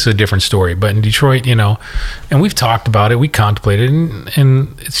Vegas is a different story, but in Detroit, you know, and we've talked about it, we contemplated,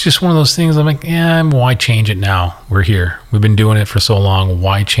 and it's just one of those things. I'm like, why change it now? We're here. We've been doing it for so long.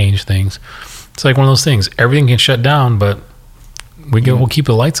 Why change things? It's like one of those things. Everything can shut down, but we'll keep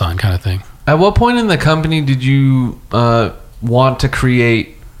the lights on, kind of thing. At what point in the company did you want to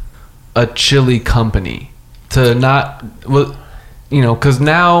create a chili company? To not, well, you know, because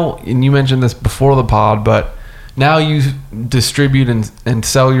now, and you mentioned this before the pod, but now you distribute and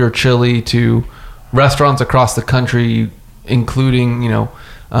sell your chili to restaurants across the country, including, you know,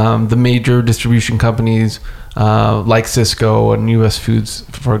 the major distribution companies like Sysco and US Foods,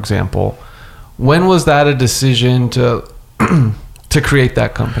 for example. When was that a decision to create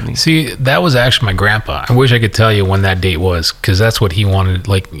that company? See, that was actually my grandpa. I wish I could tell you when that date was, because that's what he wanted.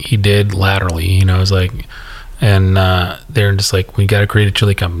 Like, he did laterally, you know. It was like, and they're just like, we got to create a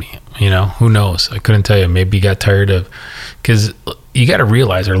chili company. You know, who knows? I couldn't tell you. Maybe he got tired of, because you got to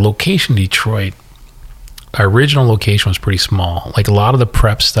realize our location, Detroit, our original location was pretty small. Like, a lot of the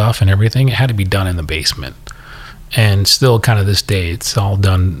prep stuff and everything, it had to be done in the basement. And still, kind of this day, it's all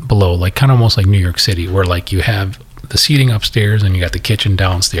done below, like kind of almost like New York City, where like you have the seating upstairs and you got the kitchen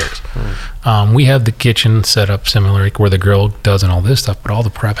downstairs. We have the kitchen set up similar, like where the grill does and all this stuff, but all the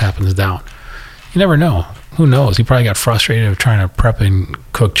prep happens down. You never know. Who knows? He probably got frustrated of trying to prep and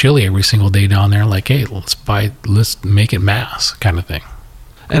cook chili every single day down there. Like, hey, let's make it mass kind of thing.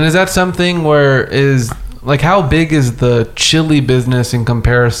 And is that something where how big is the chili business in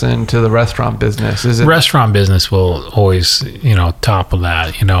comparison to the restaurant business? Is it restaurant business will always, you know, top of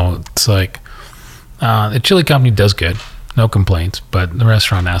that. You know, it's like the chili company does good, no complaints, but the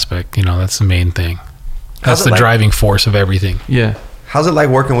restaurant aspect, you know, that's the main thing. That's the driving force of everything. Yeah. How's it like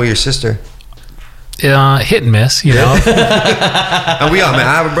working with your sister? Hit and miss, you know. And we all, man,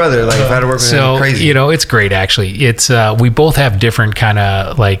 I have a brother. Like, if I had to work with him, crazy. You know, it's great actually. It's we both have different kind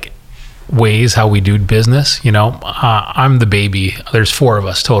of like ways how we do business. You know, I'm the baby. There's 4 of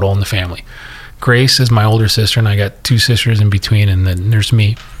us total in the family. Grace is my older sister, and I got 2 sisters in between, and then there's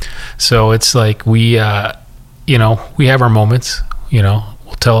me. So it's like we, you know, we have our moments. You know,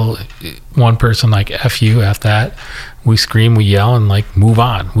 we'll tell one person like "F you," F that. We scream, we yell, and like move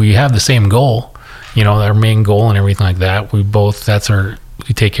on. We have the same goal. You know, our main goal and everything like that. We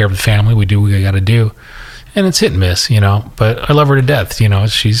take care of the family. We do what we got to do, and it's hit and miss. You know, but I love her to death. You know,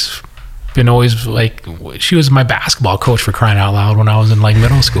 she's been always like, she was my basketball coach, for crying out loud, when I was in like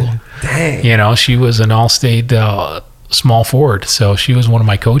middle school. Dang. You know, she was an all-state small forward, so she was one of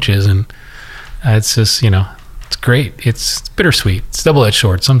my coaches, and it's just, you know, it's great. It's bittersweet. It's double-edged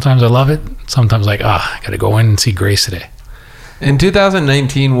sword. Sometimes I love it. Sometimes like, I got to go in and see Grace today. In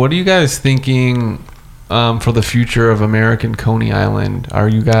 2019, what are you guys thinking for the future of American Coney Island? Are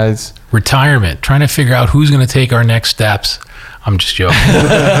you guys... Retirement. Trying to figure out who's going to take our next steps. I'm just joking.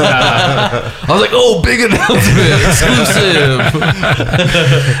 I was like, oh, big announcement, exclusive.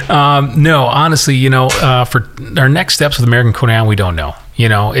 No, honestly, you know, for our next steps with American Coney Island, we don't know. You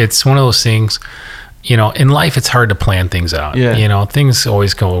know, it's one of those things. you know, in life, it's hard to plan things out. Yeah. You know, things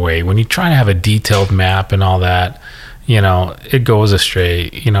always go away. When you try to have a detailed map and all that, you know, it goes astray.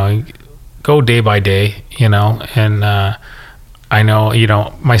 You know, go day by day, you know, and I know, you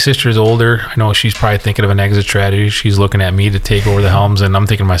know, my sister's older. I know she's probably thinking of an exit strategy. She's looking at me to take over the helms, and I'm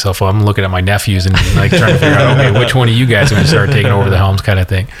thinking to myself, well, I'm looking at my nephews and like trying to figure out, okay, which one of you guys are going to start taking over the helms kind of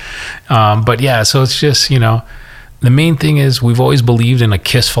thing. But yeah, so it's just, you know, the main thing is we've always believed in a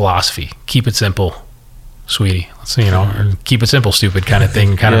KISS philosophy. Keep it simple, sweetie. So, you know, or keep it simple, stupid kind of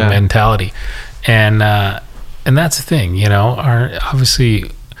thing, kind of mentality. And that's the thing, you know, obviously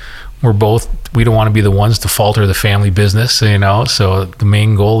we don't want to be the ones to falter the family business, you know, so the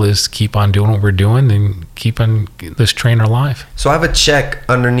main goal is keep on doing what we're doing and keep on this train alive. So I have a check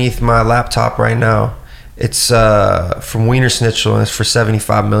underneath my laptop right now. It's from Wiener Schnitzel, and it's for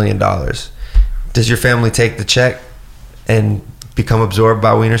 $75 million. Does your family take the check and become absorbed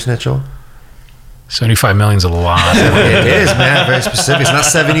by Wiener Schnitzel? 75 million's a lot. It is, man. Very specific. It's not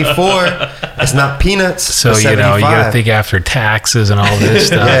 74. It's not peanuts. So, it's you know, 75. you got to think after taxes and all this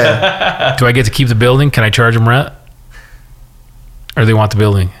stuff. Yeah. Do I get to keep the building? Can I charge them rent? Or they want the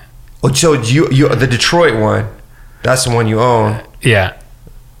building? Oh, so you the Detroit one, that's the one you own. Yeah.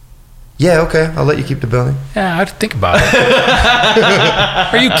 Yeah, okay. I'll let you keep the building. Yeah, I'd think about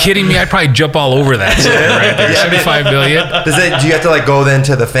it. Are you kidding me? I'd probably jump all over that right there. 75 million. Do you have to like go then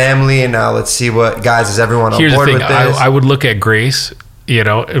to the family and now let's see what guys is everyone on Here's board the thing. with this? I would look at Grace, you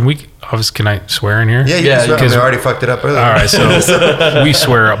know, and we obviously, can I swear in here? Yeah, Yeah, because I already fucked it up earlier. All right, so we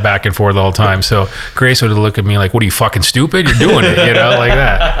swear back and forth all the time. So Grace would look at me like, "What are you, fucking stupid? You're doing it," you know, like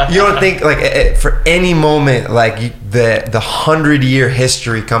that. You don't think like for any moment like the 100-year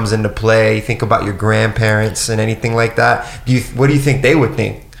history comes into play? You think about your grandparents and anything like that. What do you think they would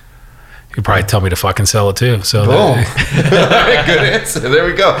think? You'd probably tell me to fucking sell it too. So Boom. Good answer. There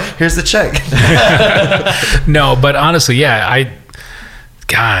we go. Here's the check. No, but honestly, yeah,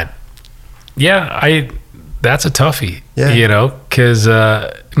 that's a toughie, you know, because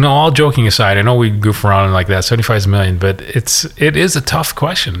no, all joking aside, I know we goof around like that, 75 million, but it is a tough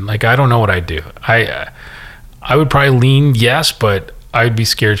question. Like, I don't know what I'd do. I would probably lean yes, but I'd be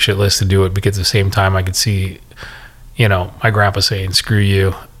scared shitless to do it because at the same time I could see, you know, my grandpa saying, screw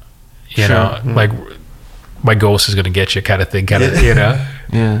you, you know, like my ghost is going to get you kind of thing, you know?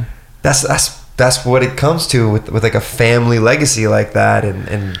 Yeah. That's what it comes to with like a family legacy like that,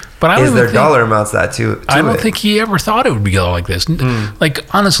 and but I is there dollar amounts that to I don't it? think he ever thought it would be like this. Like,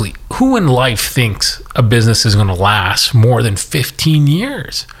 honestly, who in life thinks a business is going to last more than 15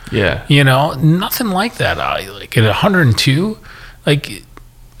 years? Yeah. You know, nothing like that. Like at 102, like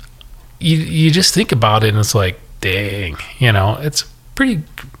you just think about it and it's like, dang, you know,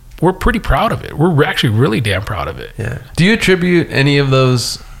 we're pretty proud of it. We're actually really damn proud of it. Yeah. Do you attribute any of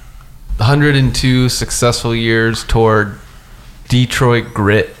those 102 successful years toward Detroit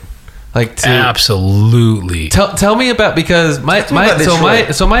grit? Like, Absolutely. Tell me about, because my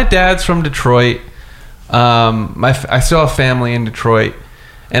dad's from Detroit. I still have family in Detroit,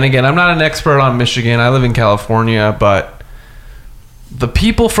 and again, I'm not an expert on Michigan. I live in California, but the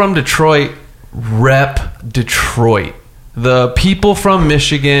people from Detroit rep Detroit. The people from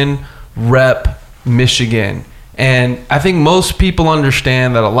Michigan rep Michigan. And I think most people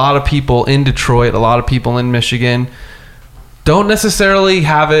understand that a lot of people in Detroit, a lot of people in Michigan don't necessarily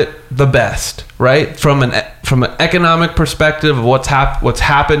have it the best, right? From an economic perspective of what's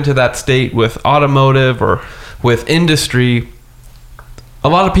happened to that state with automotive or with industry, a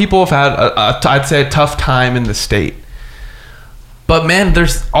lot of people have had I'd say a tough time in the state. But man,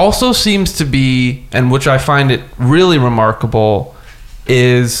 there's also seems to be, and which I find it really remarkable,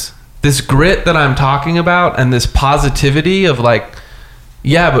 is this grit that I'm talking about and this positivity of like,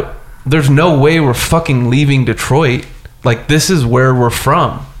 yeah, but there's no way we're fucking leaving Detroit. Like, this is where we're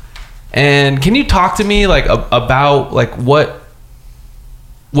from. And can you talk to me like about like what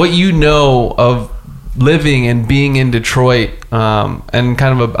you know of living and being in Detroit, and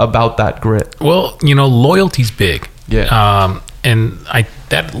kind of about that grit? Well, you know, loyalty's big. Yeah. And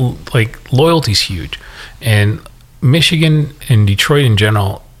loyalty's huge. And Michigan and Detroit in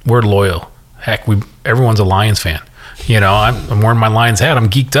general, we're loyal. Heck, everyone's a Lions fan. You know, I'm wearing my Lions hat. I'm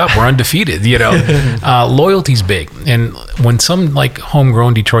geeked up. We're undefeated. You know, loyalty's big. And when some like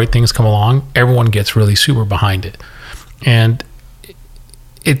homegrown Detroit things come along, everyone gets really super behind it. And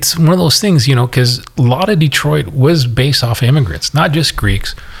it's one of those things, you know, because a lot of Detroit was based off immigrants, not just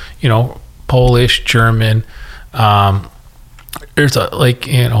Greeks. You know, Polish, German. There's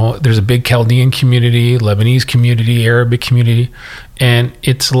a big Chaldean community, Lebanese community, Arabic community, and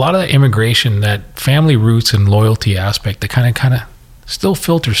it's a lot of the immigration, that family roots and loyalty aspect that kind of still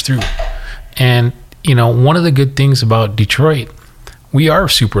filters through. And you know, one of the good things about Detroit, we are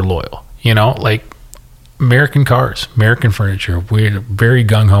super loyal. You know, like American cars, American furniture. We're very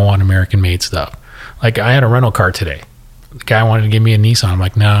gung-ho on American-made stuff. Like, I had a rental car today. The guy wanted to give me a Nissan. I'm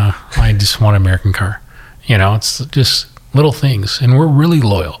like, nah, I just want an American car. You know, it's just little things. And we're really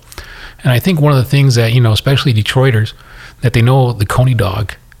loyal. And I think one of the things that, you know, especially Detroiters, that they know the Coney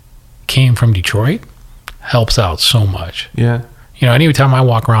dog came from Detroit helps out so much. Yeah. You know, anytime I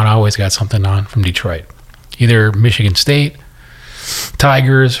walk around, I always got something on from Detroit. Either Michigan State,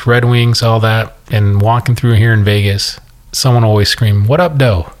 Tigers, Red Wings, all that. And walking through here in Vegas, someone always scream, "What up,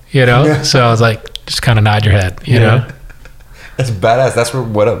 Doe?" You know? So I was like, just kind of nod your head, you know? That's badass. That's where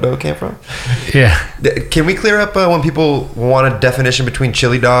What Up Doe came from? Yeah. Can we clear up when people want a definition between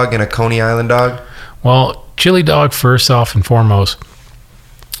chili dog and a Coney Island dog? Well, chili dog, first off and foremost,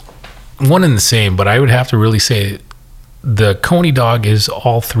 one and the same, but I would have to really say the Coney dog is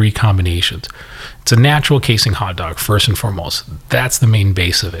all three combinations. It's a natural casing hot dog, first and foremost. That's the main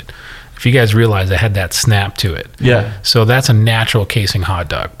base of it. If you guys realize, I had that snap to it. Yeah. So that's a natural casing hot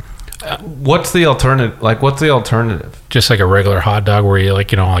dog. What's the alternative? Like, what's the alternative? Just like a regular hot dog where you,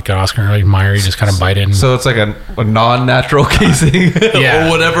 like, you know, like an Oscar Mayer, you just kind of bite in. So it's like a non-natural casing Yeah. or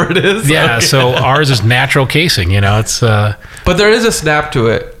whatever it is? Yeah, Okay. so ours is natural casing, you know, it's... But there is a snap to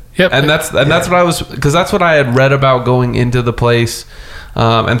it. Yep. And that's what I was, because that's what I had read about going into the place.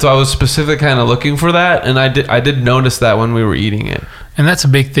 And so I was specifically kind of looking for that. And I did notice that when we were eating it. And that's a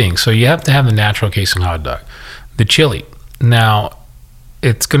big thing. So you have to have the natural casing hot dog. The chili. Now,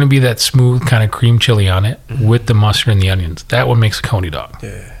 it's going to be that smooth kind of cream chili on it with the mustard and the onions. That what makes a Coney dog.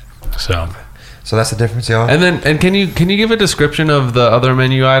 Yeah. So that's the difference, y'all. And can you give a description of the other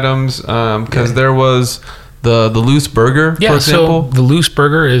menu items? Because there was the loose burger, for example. So the loose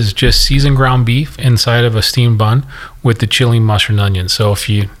burger is just seasoned ground beef inside of a steamed bun with the chili, mustard, and onions. So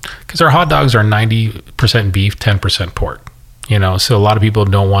because our hot dogs are 90% beef, 10% pork. You know, so a lot of people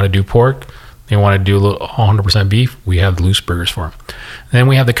don't want to do pork. They want to do 100% beef. We have the loose burgers for them. Then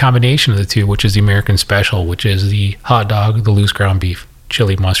we have the combination of the two, which is the American Special, which is the hot dog, the loose ground beef,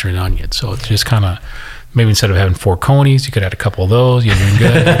 chili, mustard, and onion. So it's just kind of, maybe instead of having 4 Conies, you could add a couple of those. You're doing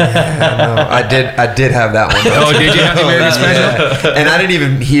good. No, I did have that one. Oh, did you have the American Special? Yeah. And I didn't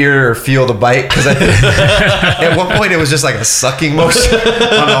even hear or feel the bite because at one point it was just like a sucking motion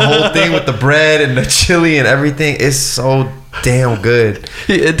on the whole thing with the bread and the chili and everything. It's so damn good.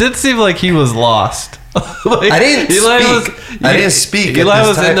 It did seem like he was lost. I didn't speak. Eli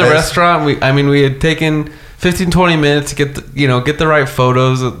was in the restaurant. We had taken 15-20 minutes to get the right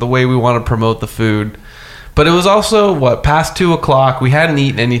photos of the way we want to promote the food. But it was also past 2:00. We hadn't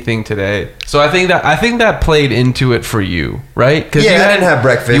eaten anything today, so I think that played into it for you, right? Because I didn't have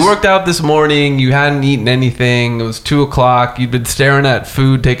breakfast. You worked out this morning. You hadn't eaten anything. It was 2:00. You'd been staring at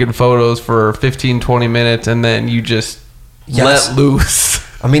food, taking photos for 15-20 minutes, and then you just let loose.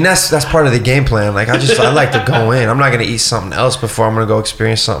 I mean, that's part of the game plan. Like, I like to go in. I'm not gonna eat something else before I'm gonna go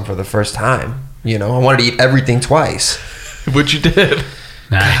experience something for the first time. You know, I wanted to eat everything twice. Which you did.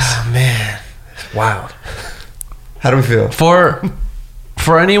 Nice. Oh, man. It's wild. How do we feel?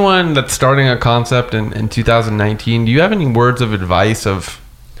 For anyone that's starting a concept in 2019, do you have any words of advice of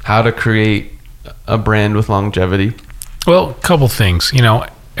how to create a brand with longevity? Well, a couple things. You know,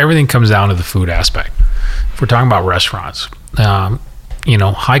 everything comes down to the food aspect. If we're talking about restaurants, you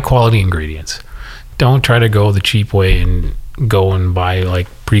know, high quality ingredients. Don't try to go the cheap way and go and buy like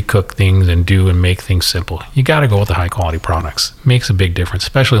pre-cooked things and make things simple. You got to go with the high quality products. Makes a big difference,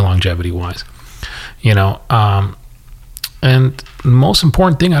 especially longevity wise. You know, and the most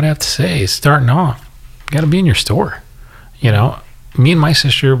important thing I'd have to say is starting off, you got to be in your store. You know, me and my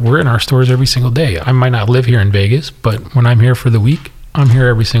sister, we're in our stores every single day. I might not live here in Vegas, but when I'm here for the week, I'm here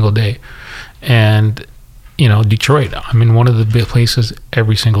every single day. And, you know, Detroit, I'm in one of the big places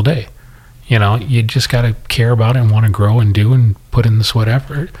every single day. You know, you just got to care about it and want to grow and do and put in the sweat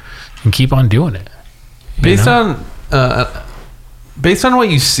effort and keep on doing it. Based on what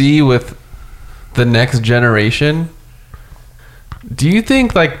you see with the next generation, do you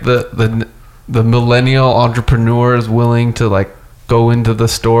think like the millennial entrepreneur is willing to like go into the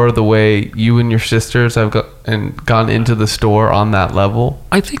store the way you and your sisters have gone into the store on that level?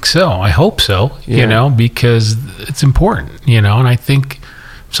 I think so. I hope so. Yeah. You know, because it's important. You know, and I think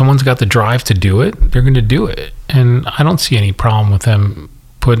if someone's got the drive to do it, they're going to do it. And I don't see any problem with them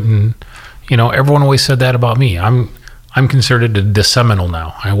putting. You know, everyone always said that about me. I'm considered a Deseminal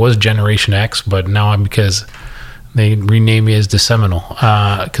now. I was Generation X, but now because they renamed me as Deseminal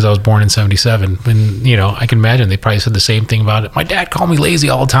because I was born in '77. And, you know, I can imagine they probably said the same thing about it. My dad called me lazy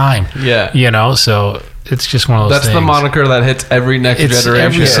all the time. Yeah. You know, so it's just one of those That's things. the moniker that hits every next It's generation.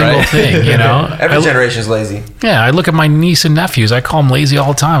 every single right? thing, you know. Every generation's lazy. Yeah, I look at my niece and nephews. I call them lazy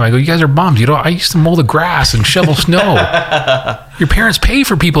all the time. I go, "You guys are bums. You know, I used to mow the grass and shovel snow. Your parents pay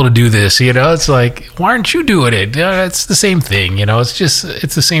for people to do this. You know, it's like, why aren't you doing it? It's the same thing. You know, it's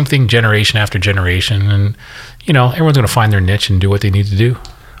the same thing generation after generation, and you know, everyone's going to find their niche and do what they need to do.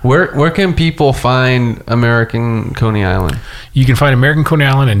 Where can people find American Coney Island? You can find American Coney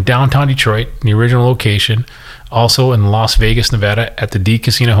Island in downtown Detroit, the original location. Also in Las Vegas, Nevada, at the D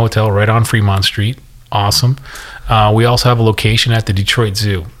Casino Hotel right on Fremont Street. Awesome. We also have a location at the Detroit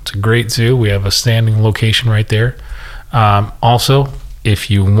Zoo. It's a great zoo. We have a standing location right there. Also, if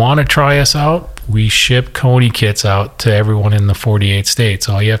you want to try us out, we ship Coney kits out to everyone in the 48 states.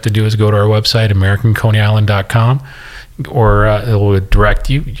 All you have to do is go to our website, AmericanConeyIsland.com, or it will direct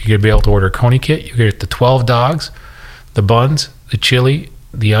you. You're going to be able to order a Coney kit. You get the 12 dogs, the buns, the chili,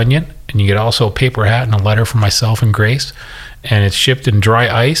 the onion, and you get also a paper hat and a letter from myself and Grace. And it's shipped in dry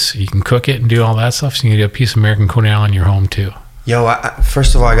ice. You can cook it and do all that stuff. So you can get a piece of American Coney Island in your home too. Yo,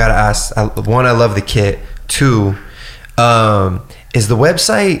 first of all, I gotta ask. One, I love the kit. Two, is the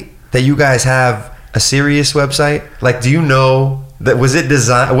website that you guys have a serious website? Like, do you know that was it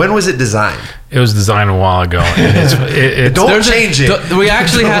designed? When was it designed? It was designed a while ago. And it's Don't change it. We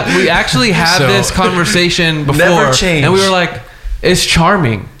actually had So- this conversation before, Never change. and we were like, "It's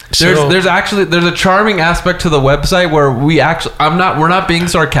charming." There's a charming aspect to the website where we're not being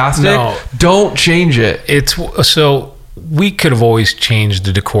sarcastic. No. Don't change it. It's so we could have always changed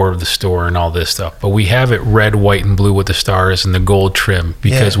the decor of the store and all this stuff, but we have it red, white, and blue with the stars and the gold trim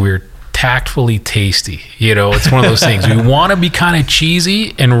because we're tactfully tasty. You know, it's one of those things. We want to be kind of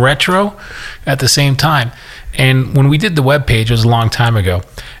cheesy and retro at the same time. And when we did the webpage, it was a long time ago,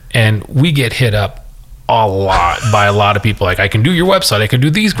 and we get hit up a lot by a lot of people. Like, I can do your website, I can do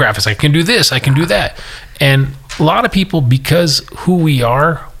these graphics, I can do this, I can do that. And a lot of people, because who we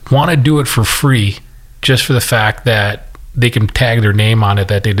are, want to do it for free just for the fact that they can tag their name on it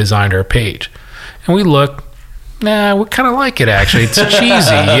that they designed our page. And we look, nah, we kind of like it actually. It's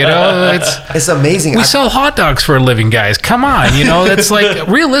cheesy, you know. It's amazing. We sell hot dogs for a living, guys. Come on, you know. That's like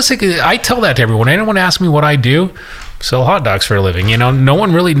realistically. I tell that to everyone. Anyone asks me what I do, sell hot dogs for a living. You know, no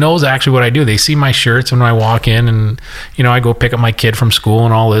one really knows actually what I do. They see my shirts when I walk in, and you know, I go pick up my kid from school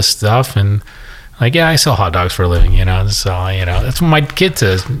and all this stuff, and like, yeah, I sell hot dogs for a living. You know, that's all. You know, that's what my kid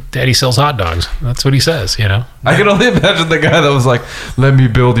says. Daddy sells hot dogs. That's what he says. You know. I can only imagine the guy that was like, "Let me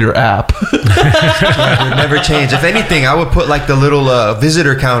build your app." It would never change. If anything, I would put like the little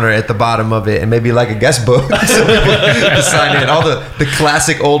visitor counter at the bottom of it, and maybe like a guest book so people to sign in. All the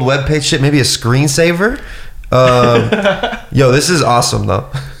classic old webpage shit. Maybe a screensaver. Yo, this is awesome though.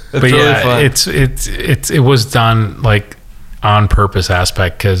 But really yeah, fun. it was done like on purpose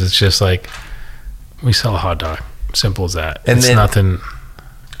aspect because it's just like we sell a hot dog. Simple as that. And it's then- nothing.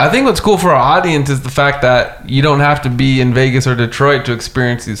 I think what's cool for our audience is the fact that you don't have to be in Vegas or Detroit to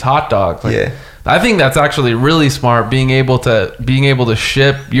experience these hot dogs. Like, Yeah. I think that's actually really smart, being able to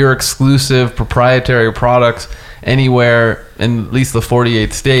ship your exclusive proprietary products anywhere in at least the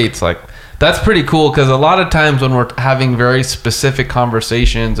 48 states. Like, that's pretty cool, because a lot of times when we're having very specific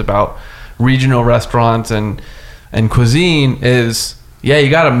conversations about regional restaurants and cuisine is, yeah,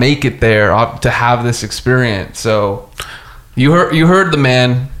 you got to make it there to have this experience. So you heard the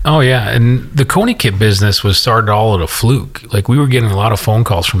man. Oh yeah, and the Coney Kit business was started all at a fluke. Like, we were getting a lot of phone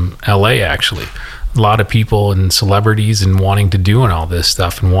calls from LA actually. A lot of people and celebrities and wanting to do and all this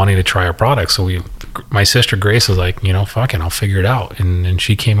stuff and wanting to try our products. So my sister Grace was like, you know, fuck it, I'll figure it out. And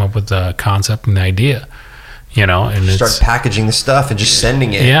she came up with the concept and the idea, you know, and Start packaging the stuff and just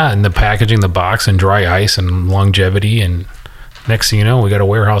sending it. yeah, and the packaging, the box, and dry ice and longevity, and next thing you know, we got a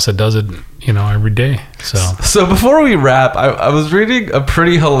warehouse that does it, you know, every day. So before we wrap, I was reading a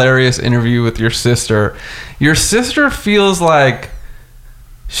pretty hilarious interview with your sister. Your sister feels like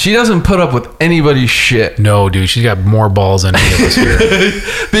she doesn't put up with anybody's shit. No, dude, she's got more balls than any of us here.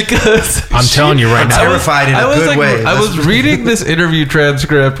 Because I'm telling you right now. Terrified in a good way. I was reading this interview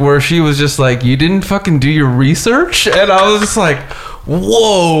transcript where she was just like, "You didn't fucking do your research," and I was just like,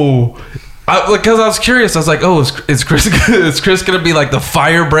 "Whoa." Because I was curious, I was like, "Oh, is Chris gonna be like the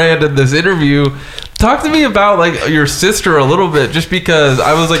firebrand in this interview?" Talk to me about like your sister a little bit, just because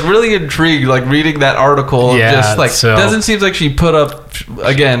I was like really intrigued, like reading that article. Yeah, Just like, doesn't seem like she put up.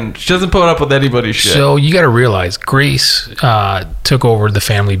 Again, she doesn't put up with anybody's shit. So you got to realize, Grace took over the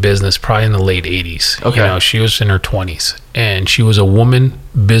family business probably in the late 80s. Okay. You know, she was in her 20s, and she was a woman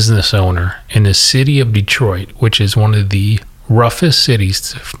business owner in the city of Detroit, which is one of the roughest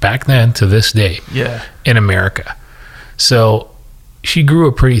cities back then to this day Yeah. in America. So she grew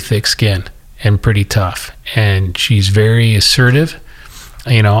a pretty thick skin, and pretty tough. And she's very assertive.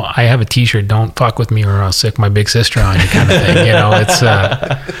 You know, I have a t-shirt, don't fuck with me or I'll sick my big sister on you kind of thing. You know, it's,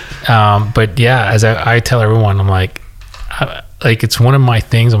 but yeah, as I tell everyone, I'm like, it's one of my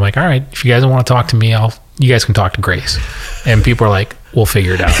things. I'm like, all right, if you guys don't want to talk to me, you guys can talk to Grace. And people are like, we'll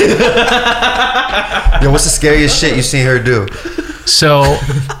figure it out. Yo, what's the scariest shit you seen her do? So,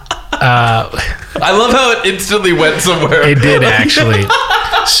 I love how it instantly went somewhere. it did actually.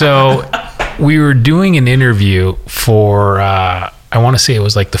 So we were doing an interview for, I want to say it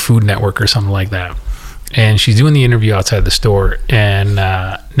was like the Food Network or something like that. And she's doing the interview outside the store. And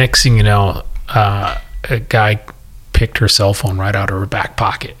next thing you know, a guy picked her cell phone right out of her back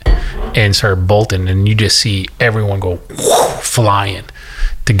pocket and started bolting. And you just see everyone go flying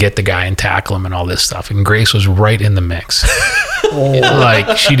to get the guy and tackle him and all this stuff. And Grace was right in the mix.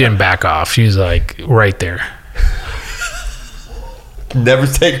 Like, she didn't back off. She was like right there. Never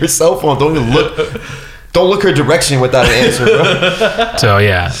take her cell phone. Don't even look. Don't look her direction without an answer, bro. So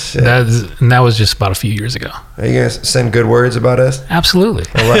yeah, that was just about a few years ago. Are you guys send good words about us? Absolutely.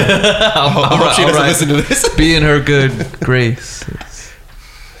 All right. I hope she doesn't listen to this. Being her good Grace.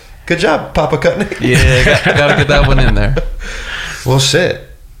 Good job, Papa Cutnick. Yeah, gotta get that one in there. Well, shit.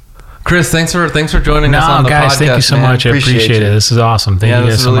 Chris, thanks for joining us on the guys, podcast. thank you so man. much. I appreciate you. it. This is awesome. Thank you this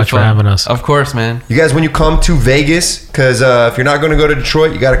guys is so really much fun. for having us. Of course, man. You guys, when you come to Vegas, because if you're not going to go to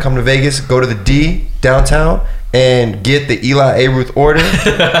Detroit, you got to come to Vegas. Go to the D downtown and get the Eli A. Ruth order.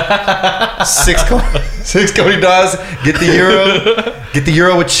 six Cody Dawes. Get the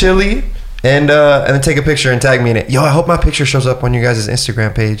Euro with chili, and then take a picture and tag me in it. Yo, I hope my picture shows up on you guys'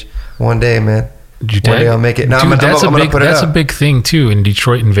 Instagram page one day, man. Did you One day tag? I'll make it. No, Dude, I'm gonna put it that's up. a big thing too in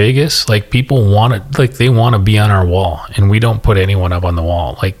Detroit and Vegas. Like, people want it, like they want to be on our wall, and we don't put anyone up on the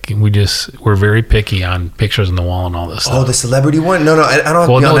wall. Like, we're very picky on pictures on the wall and all this stuff. Oh, the celebrity one? No, I don't have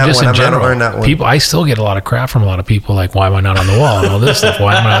to be on that just one. in general. I don't earn that one. People, I still get a lot of crap from a lot of people. Like, why am I not on the wall and all this stuff?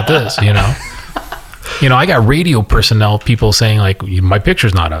 Why am I not this? You know, I got radio personnel people saying like, my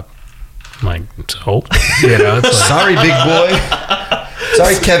picture's not up. I'm like, so, you know, it's like, Sorry, big boy.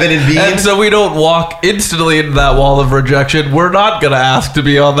 Sorry, Kevin and Bean. And so we don't walk instantly into that wall of rejection. We're not going to ask to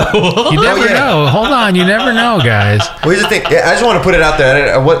be on that wall. you never know. Hold on, you never know, guys. Well, here's the thing. I just want to put it out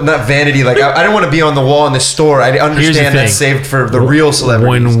there. Not vanity. Like, I didn't want to be on the wall in the store. I understand that's saved for the real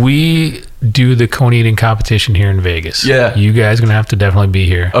celebrities. When we do the cone eating competition here in Vegas, you guys are gonna have to definitely be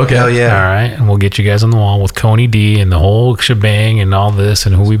here. Okay. Hell yeah. All right, and we'll get you guys on the wall with Coney D and the whole shebang and all this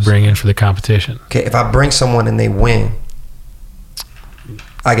and who we bring in for the competition. Okay, if I bring someone and they win,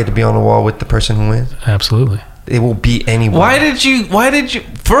 I get to be on the wall with the person who wins. Absolutely. It will beat anyone. Why did you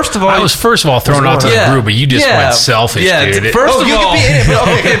first of all I was first of all thrown out to the group, but you just went selfish, dude. First Oh, of you all, can be in it,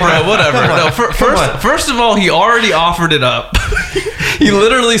 but okay, bro, whatever. No, first of all, he already offered it up. He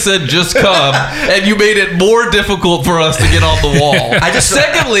literally said, "Just come," and you made it more difficult for us to get on the wall.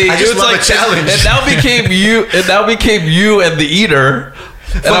 Secondly, I just it was love like a challenge. and now became you and the eater.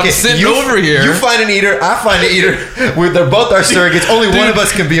 And I'm sitting over here. You find an eater, I find an eater. They're both our surrogates. Only one of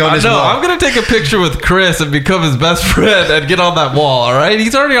us can be on this wall. I'm gonna take a picture with Chris and become his best friend and get on that wall. All right,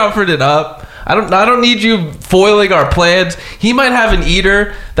 he's already offered it up. I don't need you foiling our plans. He might have an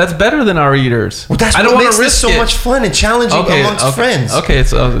eater that's better than our eaters. Well, that's I don't what want makes to this risk so much fun and challenging amongst friends. Okay,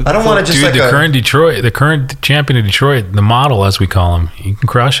 so I don't want to just Dude, the current champion of Detroit, the model as we call him, he can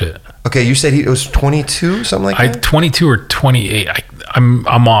crush it. Okay, you said it was 22, something like that? 22 or 28.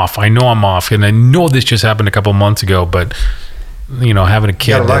 I'm off. I know I'm off, and I know this just happened a couple months ago. But you know, having a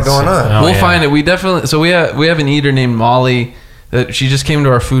kid, Got a lot going on. We'll find it. We definitely. So we have an eater named Molly. That she just came to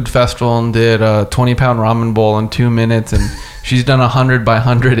our food festival and did a 20-pound ramen bowl in 2 minutes, and she's done 100 by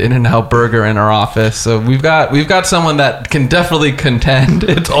 100 In-N-Out burger in our office. So we've got someone that can definitely contend.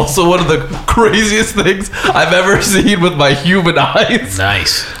 It's also one of the craziest things I've ever seen with my human eyes.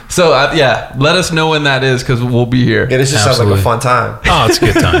 Nice. So let us know when that is, because we'll be here. Yeah, this just sounds like a fun time. Oh, it's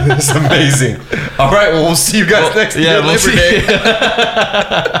a good time. It's amazing. All right, well, we'll see you guys next year. we'll see. Day.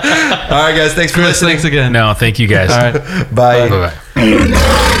 All right, guys, thanks for Chris, listening. thanks again. No, thank you guys. All right. Bye.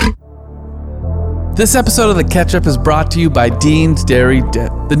 Bye-bye. This episode of The Ketchup is brought to you by Dean's Dairy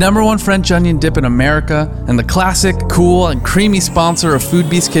Dip, the #1 French onion dip in America, and the classic, cool, and creamy sponsor of Food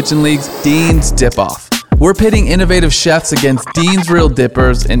Beast Kitchen League's Dean's Dip Off. We're pitting innovative chefs against Dean's Real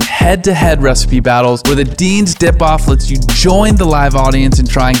Dippers in head-to-head recipe battles where the Dean's Dip Off lets you join the live audience in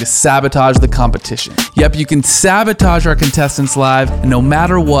trying to sabotage the competition. Yep, you can sabotage our contestants live, and no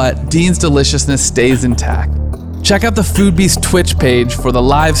matter what, Dean's deliciousness stays intact. Check out the Food Beast Twitch page for the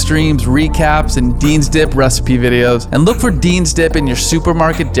live streams, recaps, and Dean's Dip recipe videos, and look for Dean's Dip in your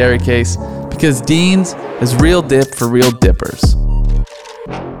supermarket dairy case, because Dean's is real dip for real dippers.